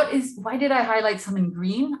 why did I highlight some in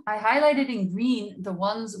green? I highlighted in green the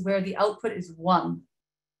ones where the output is 1.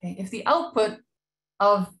 Okay, if the output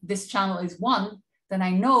of this channel is 1, then I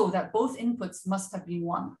know that both inputs must have been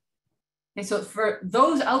 1. Okay, so for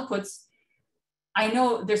those outputs, I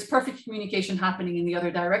know there's perfect communication happening in the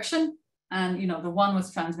other direction, and you know the 1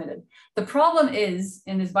 was transmitted. The problem is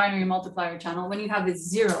in this binary multiplier channel when you have these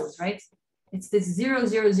zeros, right? It's this 0,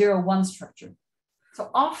 0, 0, 1 structure. So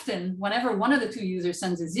often, whenever one of the two users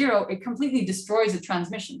sends a 0, it completely destroys the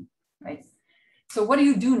transmission, right? So what do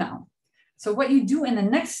you do now? So what you do in the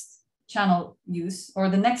next channel use or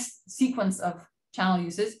the next sequence of channel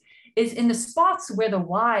uses is in the spots where the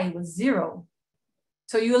Y was 0.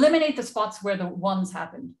 So you eliminate the spots where the 1s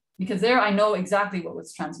happened because there I know exactly what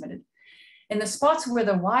was transmitted. In the spots where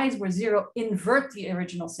the Ys were 0, invert the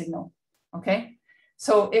original signal, okay?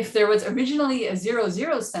 So if there was originally a 0,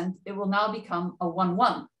 0 sent, it will now become a 1,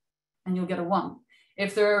 1, and you'll get a 1.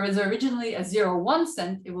 If there was originally a 0, 1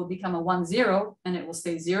 sent, it will become a 1, 0, and it will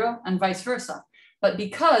stay 0, and vice versa. But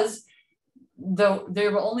because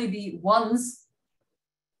there will only be 1s,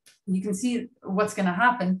 you can see what's going to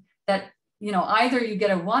happen, that you know either you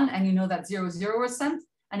get a 1 and you know that 0, 0 was sent,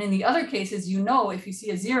 And in the other cases, you know, if you see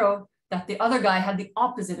a 0, that the other guy had the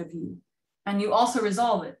opposite of you, and you also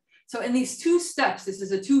resolve it. So in these 2 steps, this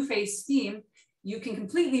is a 2-phase scheme, you can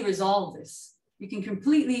completely resolve this. You can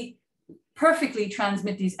completely, perfectly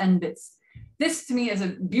transmit these n bits. This to me is a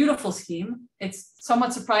beautiful scheme. It's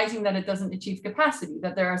somewhat surprising that it doesn't achieve capacity,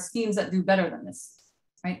 that there are schemes that do better than this,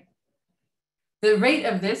 right? The rate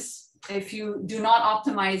of this, if you do not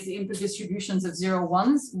optimize the input distributions of 0,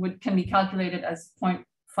 1s, can be calculated as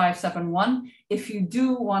 0.571. If you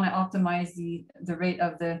do want to optimize the rate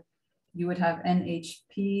of the, you would have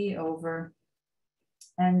NHP over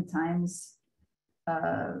n times,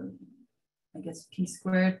 I guess, p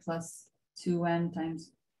squared plus 2n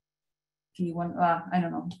times p1. I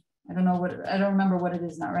don't know. I don't remember what it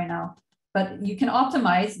is not right now. But you can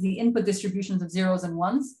optimize the input distributions of 0s and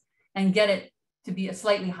 1s and get it to be a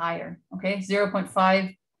slightly higher, okay,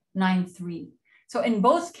 0.593. So in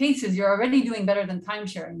both cases, you're already doing better than time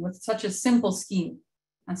sharing with such a simple scheme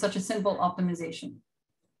and such a simple optimization.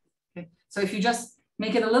 Okay, so if you just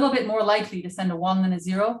make it a little bit more likely to send a 1 than a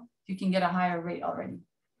 0, you can get a higher rate already.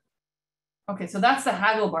 Okay, so that's the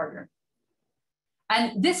Hagelbarger.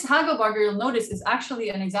 And this Hagelbarger, you'll notice, is actually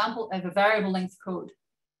an example of a variable length code.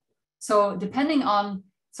 So depending on,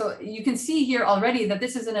 so you can see here already that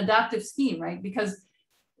this is an adaptive scheme, right? Because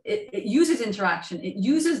it uses interaction. It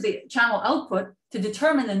uses the channel output to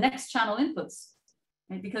determine the next channel inputs,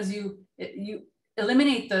 right? Because you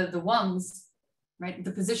eliminate the 1s, right?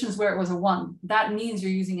 The positions where it was a 1. That means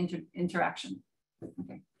you're using interaction.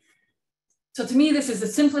 Okay. So to me, this is the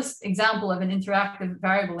simplest example of an interactive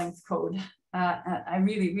variable length code. I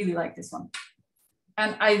really, really like this one.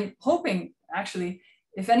 And I'm hoping, actually,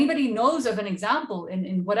 if anybody knows of an example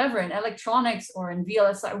in whatever, in electronics or in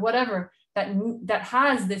VLSI, whatever, that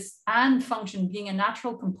has this AND function being a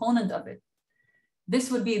natural component of it,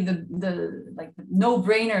 this would be the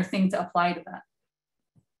no-brainer thing to apply to that.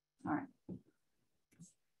 All right.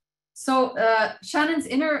 So Shannon's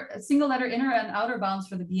single letter inner and outer bounds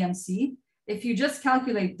for the BMC, if you just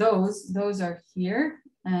calculate those are here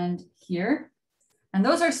and here, and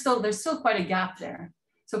those are still, there's still quite a gap there.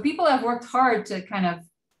 So people have worked hard to kind of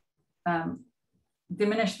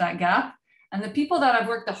diminish that gap. And the people that have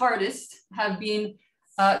worked the hardest have been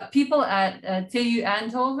people at TU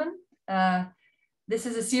Eindhoven. This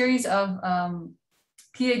is a series of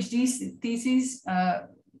Ph.D. theses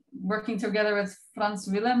working together with Frans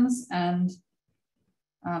Willems and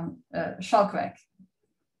Schalkwijk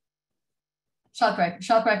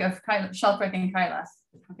and Kailas.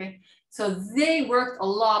 Okay, so they worked a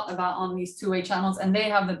lot on these two-way channels, and they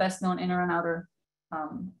have the best known inner and outer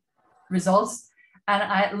results.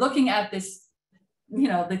 And looking at this, you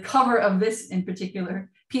know, the cover of this in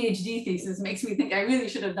particular PhD thesis makes me think I really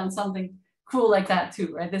should have done something cool like that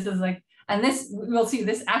too, right? This is like, and this, we'll see,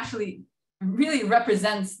 this actually really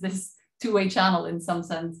represents this two-way channel in some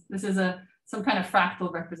sense. This is some kind of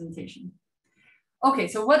fractal representation. Okay,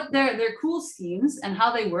 so what their cool schemes and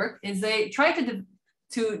how they work is they try to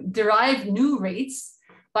derive new rates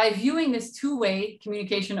by viewing this two-way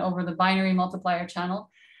communication over the binary multiplier channel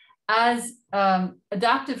as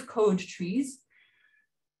adaptive code trees,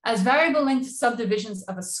 as variable length subdivisions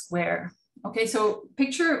of a square. Okay, so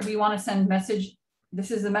picture we want to send message.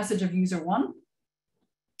 This is the message of user 1,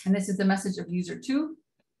 and this is the message of user 2.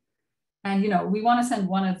 And, you know, we want to send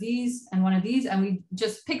one of these, and we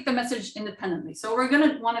just pick the message independently. So we're going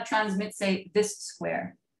to want to transmit, say, this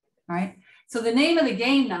square, all right? So the name of the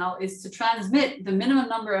game now is to transmit the minimum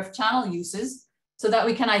number of channel uses so that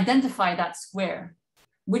we can identify that square,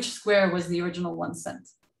 which square was the original one sent.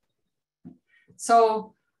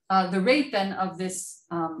 So the rate then of this,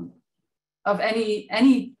 of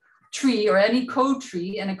any tree or any code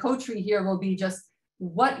tree, and a code tree here will be just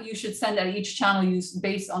what you should send at each channel use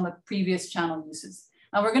based on the previous channel uses.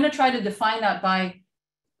 Now we're going to try to define that by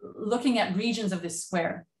looking at regions of this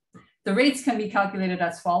square. The rates can be calculated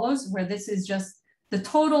as follows, where this is just the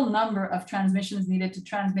total number of transmissions needed to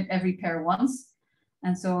transmit every pair once.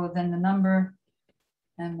 And so then the number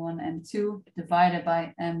M1, M2 divided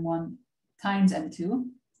by M1 times M2,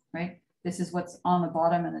 right? This is what's on the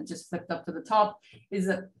bottom, and it just flipped up to the top, is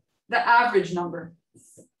the average number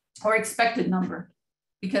or expected number,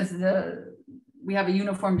 because we have a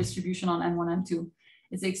uniform distribution on M1, M2.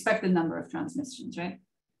 It's the expected number of transmissions, right?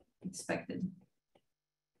 Expected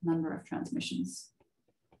number of transmissions.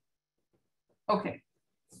 Okay.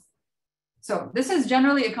 So this is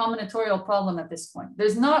generally a combinatorial problem at this point.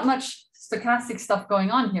 There's not much stochastic stuff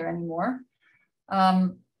going on here anymore,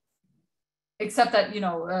 except that, you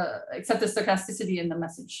know, except the stochasticity in the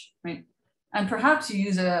message, right? And perhaps you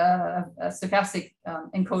use a stochastic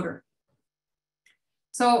encoder.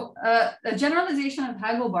 So a generalization of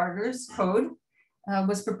Hagelbarger's code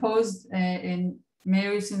was proposed in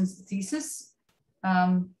Meyerussen's thesis,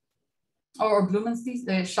 or Blumen's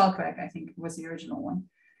thesis, Schalkweg, I think was the original one.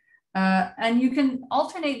 And you can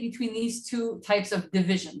alternate between these two types of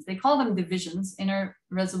divisions. They call them divisions, inner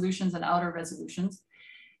resolutions and outer resolutions.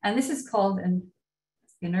 And this is called an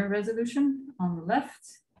inner resolution on the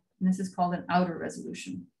left, and this is called an outer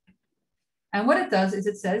resolution. And what it does is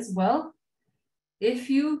it says, well, if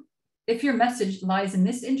your message lies in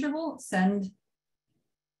this interval, send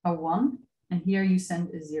a 1, and here you send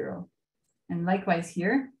a 0. And likewise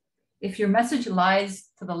here, if your message lies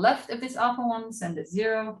to the left of this alpha 1, send a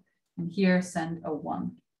 0, and here send a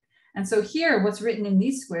 1. And so here, what's written in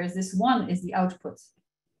these squares, this 1 is the output,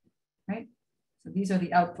 right? So these are the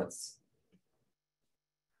outputs.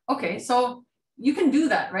 Okay, so you can do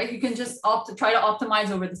that, right? You can just try to optimize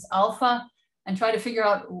over this alpha and try to figure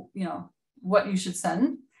out, you know, what you should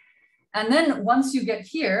send. And then once you get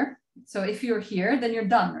here, so if you're here, then you're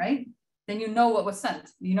done, right? Then you know what was sent.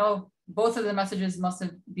 You know, both of the messages must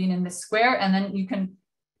have been in this square, and then you can,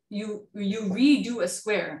 you redo a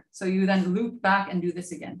square. So you then loop back and do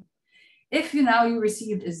this again. If you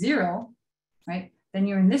received a 0, right? Then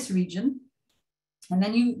you're in this region. And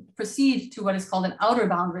then you proceed to what is called an outer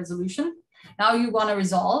bound resolution. Now you want to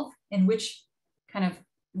resolve in which kind of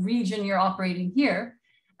region you're operating here,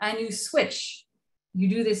 and you switch. You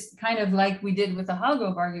do this kind of like we did with the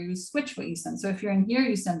Hagelbarger, you switch what you send. So if you're in here,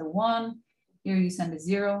 you send a 1, here you send a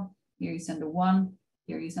 0, here you send a 1,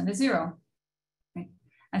 here you send a 0. Okay.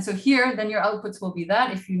 And so here, then your outputs will be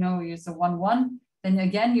that. If you know it's a 1, 1, then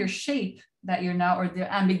again, your shape that you're now, or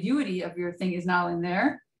the ambiguity of your thing is now in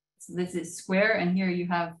there. So this is square, and here you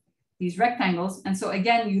have these rectangles. And so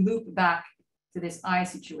again, you loop back to this I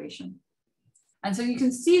situation. And so you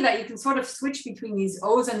can see that you can sort of switch between these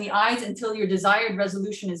O's and the I's until your desired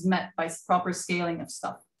resolution is met by proper scaling of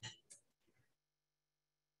stuff.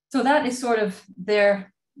 So that is sort of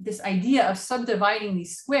this idea of subdividing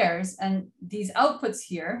these squares, and these outputs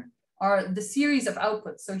here are the series of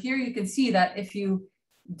outputs. So here you can see that if you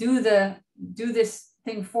do this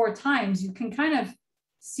thing 4 times, you can kind of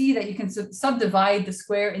see that you can subdivide the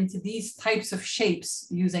square into these types of shapes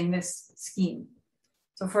using this scheme.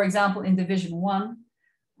 So for example, in division 1,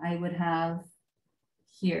 I would have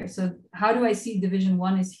here. So how do I see division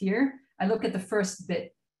 1 is here? I look at the first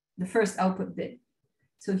bit, the first output bit.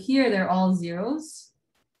 So here they're all zeros.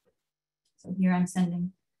 So here I'm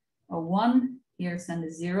sending a 1, here send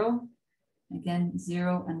a 0, again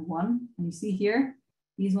 0 and 1. And you see here,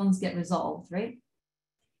 these ones get resolved, right?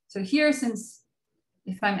 So here, since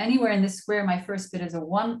if I'm anywhere in this square, my first bit is a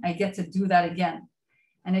 1, I get to do that again.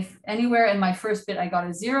 And if anywhere in my first bit I got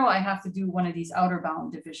a 0, I have to do one of these outer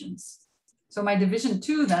bound divisions. So my division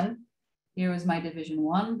 2 then, here is my division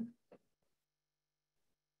 1.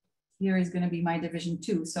 Here is going to be my division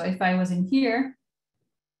 2. So if I was in here,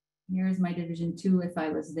 here's my division 2 if I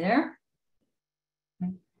was there.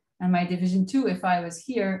 Okay. And my division 2 if I was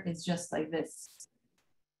here is just like this,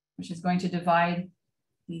 which is going to divide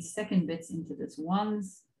these second bits into this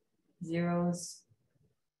 1s, 0s.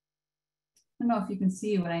 I don't know if you can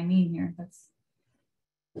see what I mean here. That's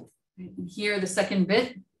here, the second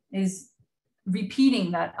bit is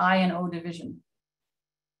repeating that I and O division.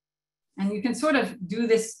 And you can sort of do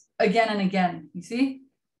this again and again, you see?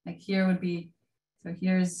 Like here would be, so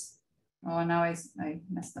here's, oh, now I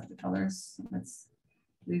messed up the colors. Let's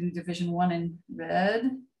do division 1 in red.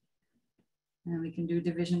 And we can do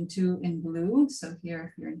division 2 in blue. So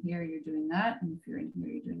here, if you're in here, you're doing that. And if you're in here,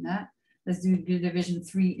 you're doing that. Let's do division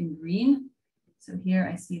 3 in green. So here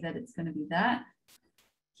I see that it's going to be that.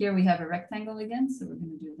 Here we have a rectangle again. So we're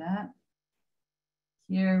going to do that.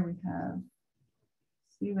 Here we have,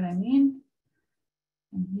 see what I mean?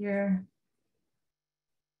 And here,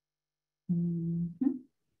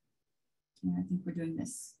 yeah, I think we're doing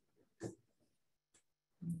this. We're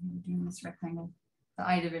doing this rectangle, the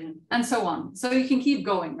I division, and so on. So you can keep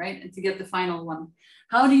going, right? And to get the final one.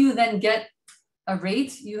 How do you then get a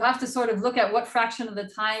rate? You have to sort of look at what fraction of the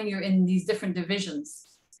time you're in these different divisions.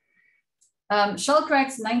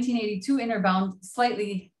 Schalkweg's 1982 inner bound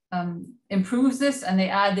slightly improves this, and they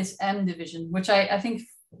add this M division, which I think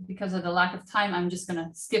because of the lack of time, I'm just going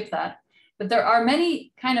to skip that. But there are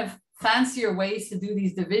many kind of fancier ways to do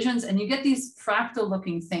these divisions, and you get these fractal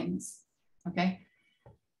looking things, okay?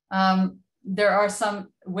 There are some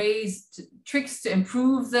ways, tricks to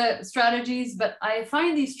improve the strategies, but I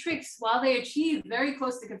find these tricks, while they achieve very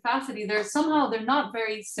close to capacity, they're not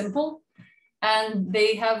very simple, and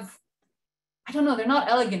they have, I don't know, they're not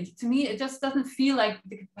elegant. To me, it just doesn't feel like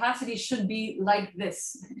the capacity should be like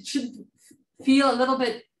this. It should feel a little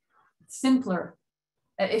bit simpler.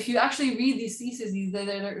 If you actually read these theses,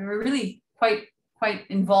 they're really quite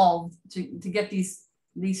involved to get these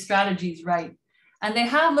strategies right. And they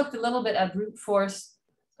have looked a little bit at brute force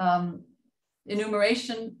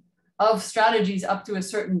enumeration of strategies up to a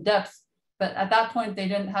certain depth, but at that point they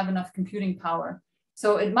didn't have enough computing power.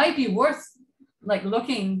 So it might be worth like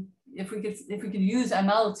looking if we could use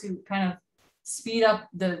ML to kind of speed up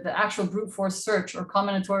the actual brute force search or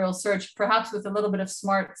combinatorial search, perhaps with a little bit of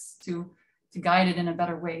smarts to guide it in a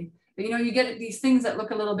better way. But you know, you get these things that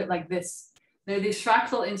look a little bit like this. They're these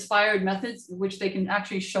fractal inspired methods which they can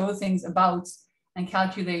actually show things about and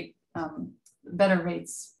calculate better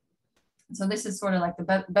rates. So this is sort of like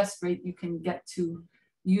the best rate you can get to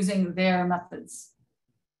using their methods.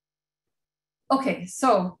 Okay,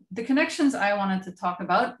 so the connections I wanted to talk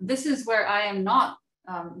about, this is where I am not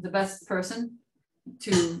the best person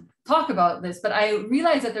to talk about this, but I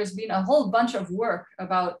realize that there's been a whole bunch of work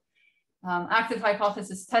about active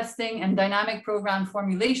hypothesis testing and dynamic program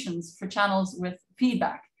formulations for channels with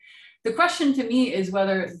feedback. The question to me is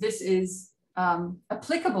whether this is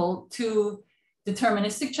applicable to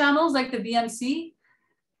deterministic channels like the BMC.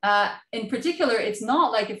 In particular, it's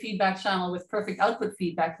not like a feedback channel with perfect output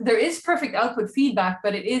feedback. There is perfect output feedback,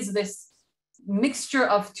 but it is this mixture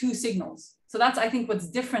of two signals. So that's, I think, what's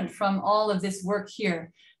different from all of this work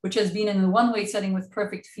here, which has been in the one-way setting with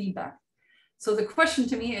perfect feedback. So the question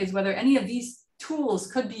to me is whether any of these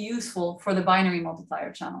tools could be useful for the binary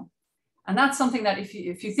multiplier channel. And that's something that if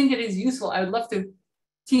you think it is useful, I would love to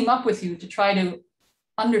team up with you to try to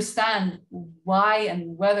understand why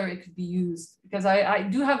and whether it could be used. Because I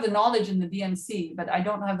do have the knowledge in the BMC, but I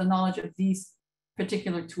don't have the knowledge of these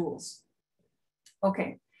particular tools.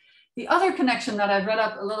 Okay. The other connection that I've read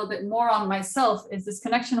up a little bit more on myself is this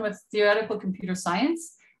connection with theoretical computer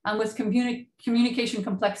science and with communication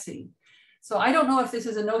complexity. So I don't know if this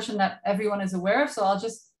is a notion that everyone is aware of, so I'll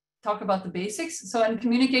just talk about the basics. So in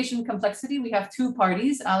communication complexity, we have two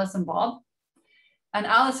parties, Alice and Bob. And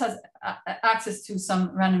Alice has access to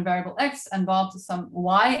some random variable X and Bob to some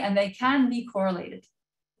Y, and they can be correlated,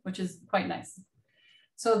 which is quite nice.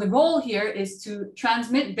 So the goal here is to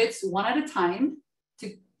transmit bits one at a time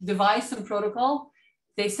to devise some protocol.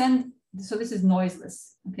 They send, so this is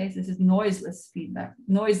noiseless, okay? So this is noiseless feedback,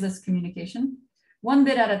 noiseless communication. One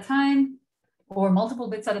bit at a time or multiple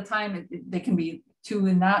bits at a time. They can be two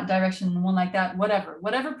in that direction, one like that,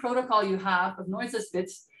 whatever protocol you have of noiseless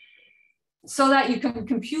bits, so that you can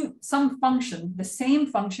compute some function, the same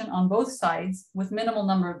function on both sides with minimal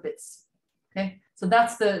number of bits, okay? So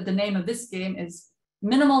that's the name of this game, is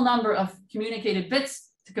minimal number of communicated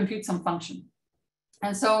bits to compute some function.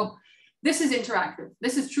 And so this is interactive.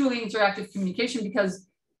 This is truly interactive communication because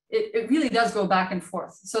it really does go back and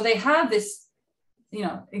forth. So they have this, you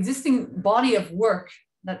know, existing body of work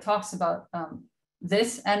that talks about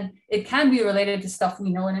this, and it can be related to stuff we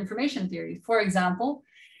know in information theory. For example,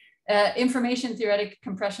 information theoretic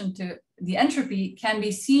compression to the entropy can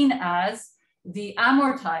be seen as the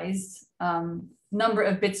amortized number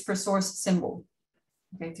of bits per source symbol,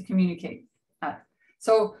 okay, to communicate at.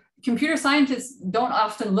 So computer scientists don't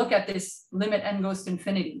often look at this limit n goes to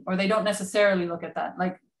infinity, or they don't necessarily look at that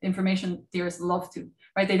like information theorists love to,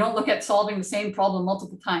 right? They don't look at solving the same problem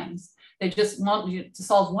multiple times. They just want you to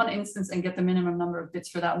solve one instance and get the minimum number of bits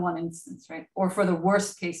for that one instance, right? Or for the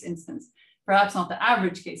worst case instance. Perhaps not the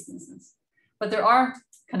average case instance, but there are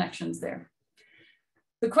connections there.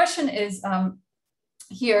 The question is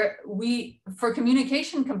here, for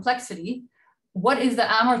communication complexity, what is the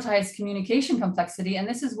amortized communication complexity? And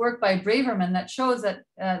this is work by Braverman that shows that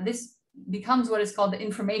this becomes what is called the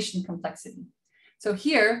information complexity. So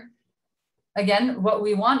here, again, what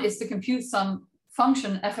we want is to compute some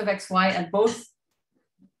function f of xy at both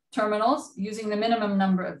terminals using the minimum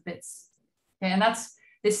number of bits. Okay, and that's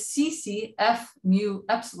this CC f mu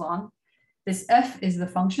epsilon. This f is the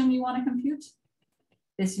function you want to compute.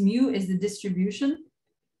 This mu is the distribution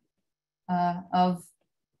of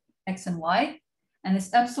x and y. And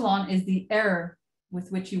this epsilon is the error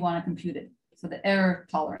with which you want to compute it. So the error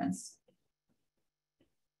tolerance.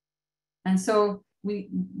 And so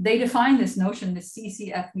they define this notion, this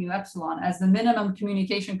CC f mu epsilon, as the minimum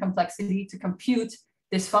communication complexity to compute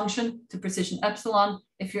this function to precision epsilon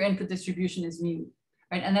if your input distribution is mu.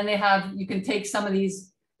 Right? And then they have, you can take some of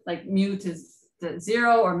these like mu to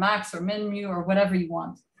 0 or max or min mu or whatever you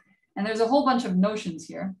want. And there's a whole bunch of notions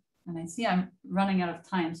here. And I see I'm running out of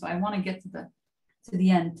time. So I want to get to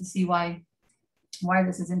the end to see why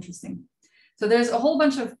this is interesting. So there's a whole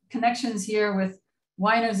bunch of connections here with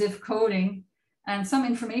Wiener-Ziff coding, and some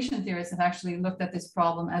information theorists have actually looked at this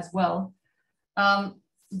problem as well.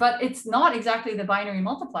 but it's not exactly the binary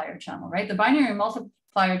multiplier channel, right? The binary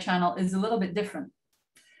multiplier channel is a little bit different.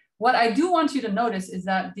 What I do want you to notice is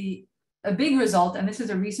that a big result, and this is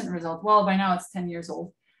a recent result, well, by now it's 10 years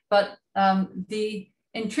old, but the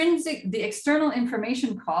external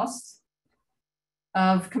information cost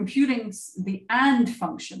of computing the AND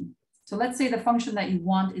function. So let's say the function that you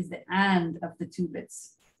want is the AND of the 2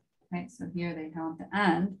 bits, right? So here they have the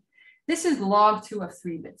AND. This is log 2 of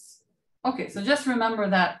 3 bits. Okay, so just remember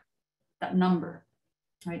that number,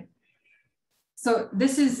 right? So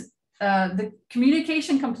this is the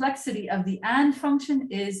communication complexity of the AND function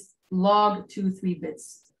is log 2 3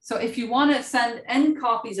 bits. So if you want to send n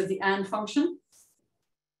copies of the AND function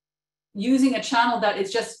using a channel that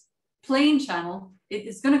is just plain channel, it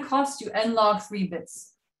is going to cost you n log 3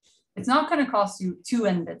 bits. It's not going to cost you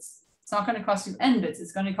 2n bits. It's not going to cost you n bits.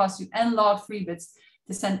 It's going to cost you n log 3 bits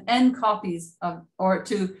to send n copies of, or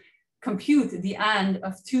to compute the AND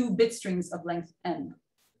of 2 bit strings of length n.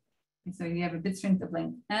 And so you have a bit string of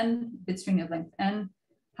length n, bit string of length n.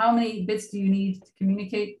 How many bits do you need to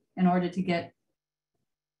communicate in order to get,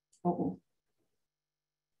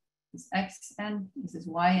 this xn, this is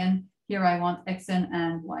yn. Here I want xn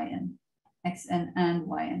and yn, xn and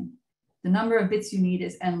yn. The number of bits you need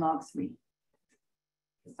is n log 3.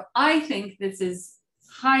 So I think this is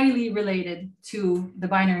highly related to the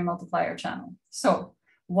binary multiplier channel. So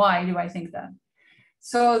why do I think that?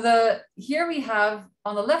 So here we have,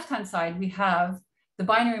 on the left-hand side, we have the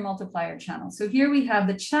binary multiplier channel. So here we have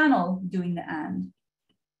the channel doing the AND.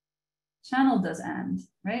 Channel does AND,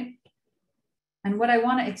 right? And what I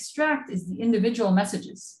want to extract is the individual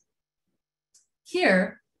messages.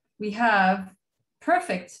 Here we have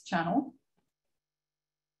perfect channel,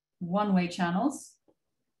 one-way channels,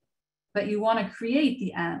 but you want to create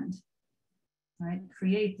the AND, right?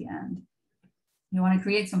 Create the AND. You want to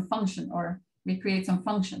create some function or recreate some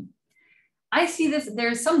function. I see this,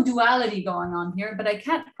 there's some duality going on here, but I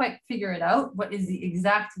can't quite figure it out. What is the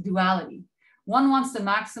exact duality? One wants to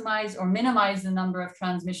maximize or minimize the number of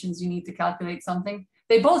transmissions you need to calculate something.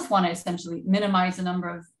 They both want to essentially minimize the number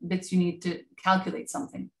of bits you need to calculate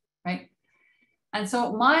something, right? And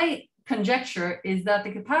so my conjecture is that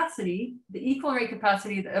the capacity, the equal rate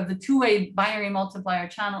capacity of the two-way binary multiplier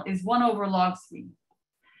channel is 1 over log 3.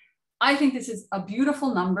 I think this is a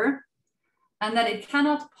beautiful number, and that it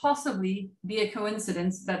cannot possibly be a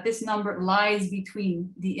coincidence that this number lies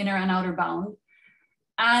between the inner and outer bound,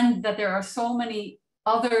 and that there are so many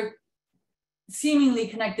other seemingly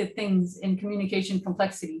connected things in communication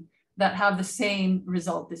complexity that have the same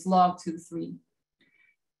result, this log 2 3.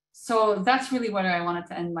 So that's really where I wanted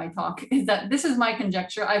to end my talk, is that this is my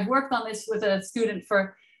conjecture. I've worked on this with a student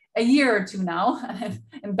for a year or two now. I'm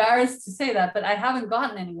embarrassed to say that, but I haven't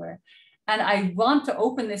gotten anywhere. And I want to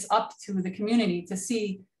open this up to the community to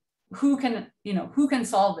see who can, who can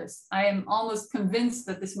solve this. I am almost convinced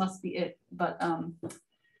that this must be it, but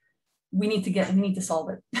we need to solve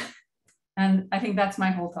it. And I think that's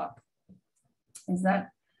my whole talk, is that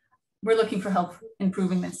we're looking for help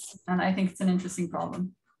improving this. And I think it's an interesting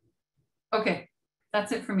problem. Okay,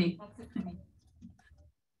 that's it for me.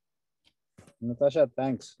 Natasha,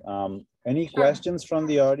 thanks. Any questions from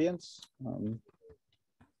the audience?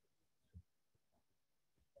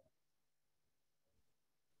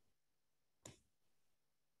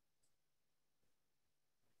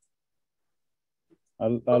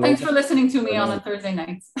 Thanks for listening to me on a Thursday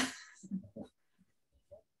night.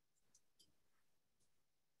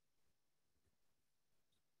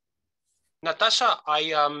 Natasha,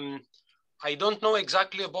 I don't know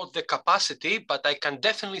exactly about the capacity, but I can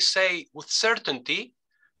definitely say with certainty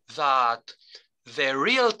that the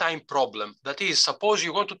real-time problem, that is, suppose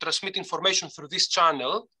you want to transmit information through this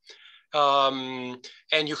channel,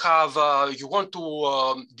 and you want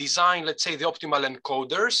to design, let's say, the optimal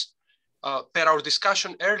encoders, per our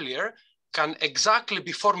discussion earlier, can exactly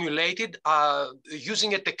be formulated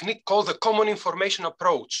using a technique called the common information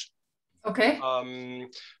approach. Okay.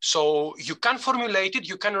 So you can formulate it,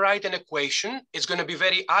 you can write an equation. It's going to be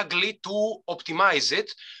very ugly to optimize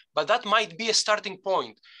it, but that might be a starting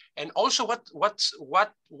point. And also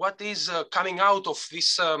what is coming out of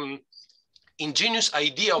this ingenious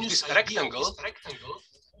idea of this rectangle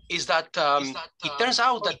is that it turns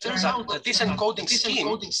out that this encoding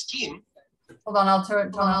scheme. Hold on, I'll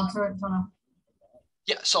turn on.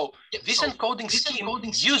 Yeah, so this encoding scheme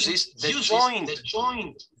uses the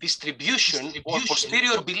joint distribution or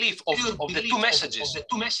posterior belief of the two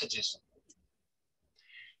messages.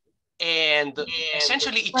 And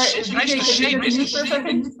essentially it tries to shape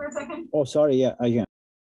it. Oh, sorry, yeah, again.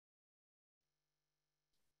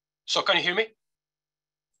 So can you hear me?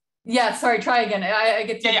 Yeah, sorry, try again. I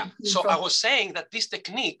get to. Yeah. So I was saying that this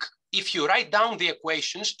technique, if you write down the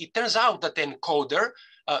equations, it turns out that the encoder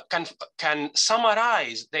can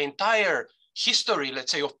summarize the entire history,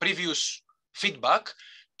 let's say, of previous feedback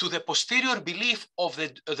to the posterior belief of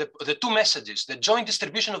the two messages, the joint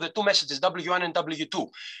distribution of the two messages, W1 and W2,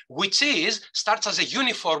 which starts as a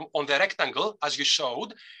uniform on the rectangle, as you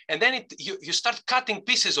showed, and then you start cutting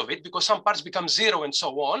pieces of it because some parts become 0 and so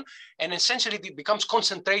on, and essentially it becomes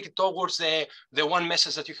concentrated towards the one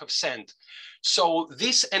message that you have sent. So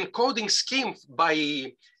this encoding scheme by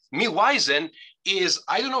Wisen is,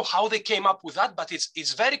 I don't know how they came up with that, but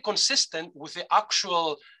it's very consistent with the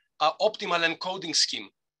actual optimal encoding scheme.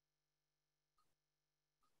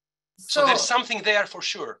 So there's something there for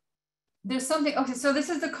sure. There's something, okay, so this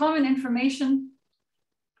is the common information.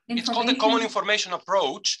 It's called the common information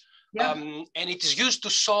approach. Yeah. And it is used to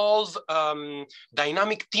solve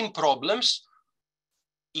dynamic team problems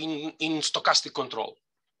in stochastic control.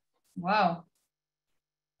 Wow.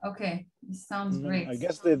 Okay, this sounds great. I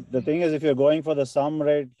guess the thing is, if you're going for the sum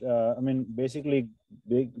rate, I mean, basically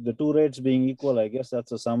the two rates being equal, I guess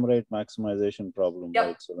that's a sum rate maximization problem, Yep.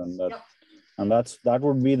 right? So then that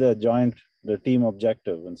would be the team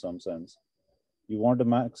objective in some sense. You want to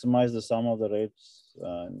maximize the sum of the rates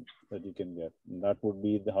that you can get. And that would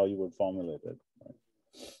be how you would formulate it, right?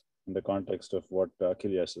 In the context of what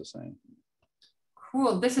Achilles is saying.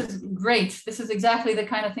 Cool, this is great. This is exactly the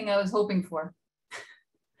kind of thing I was hoping for.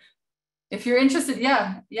 If you're interested,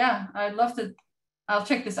 yeah, I'd love to, I'll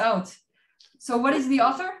check this out. So what is the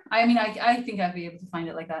author? I mean, I think I'd be able to find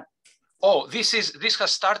it like that. Oh, this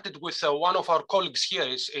has started with one of our colleagues here.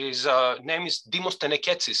 His name is Dimos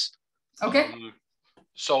Teneketsis. Okay.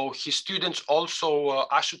 So his students also,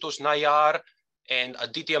 Ashutosh Nayar and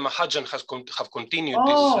Aditya Mahajan have continued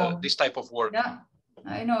this type of work. Yeah,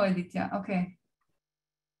 I know Aditya, okay.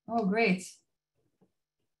 Oh, great.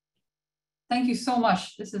 Thank you so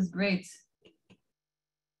much. This is great.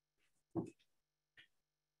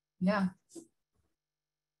 Yeah.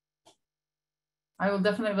 I will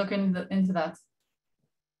definitely look into that.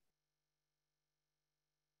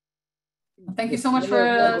 Thank you so much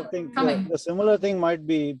for coming. The similar thing might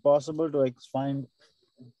be possible to find,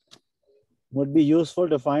 would be useful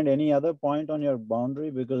to find any other point on your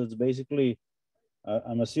boundary, because it's basically,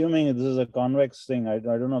 I'm assuming this is a convex thing. I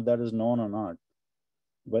don't know if that is known or not.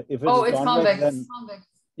 But if it's convex, then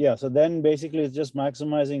yeah, so then basically it's just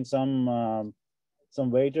maximizing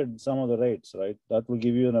some weighted sum of the rates, right? That will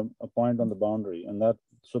give you a point on the boundary. And that,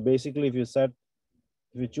 so basically if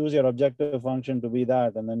you choose your objective function to be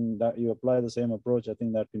that, and then that you apply the same approach, I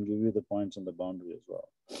think that can give you the points on the boundary as well.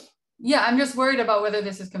 Yeah, I'm just worried about whether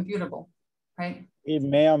this is computable, right? It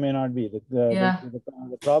may or may not be.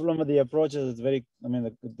 The problem with the approach is it's very, I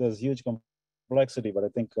mean, there's huge complexity, but I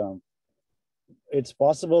think it's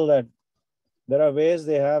possible that there are ways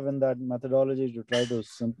they have in that methodology to try to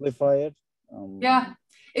simplify it. Yeah,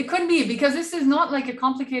 it could be, because this is not like a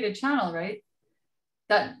complicated channel, right?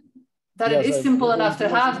 That it is simple enough to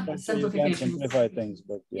have simplification. Simplify things,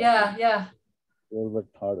 but yeah, a little bit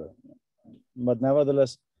harder. But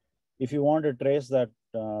nevertheless, if you want to trace that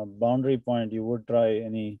boundary point, you would try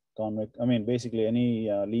any convex, I mean, basically any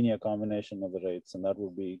linear combination of the rates, and that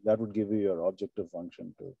would give you your objective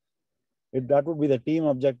function too. That would be the team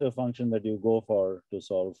objective function that you go for to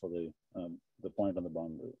solve for the point on the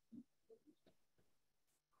boundary.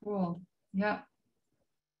 Cool. Yeah.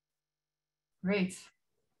 Great.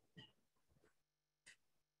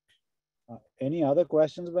 Any other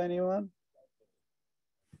questions by anyone?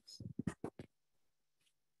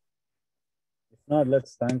 If not,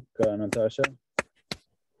 let's thank Natasha.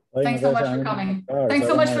 Thanks so much for coming. Thanks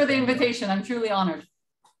so much for the invitation. I'm truly honored.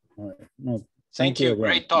 All right. No, thank you.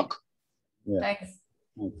 Great talk. Yeah. Thanks.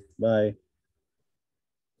 Bye.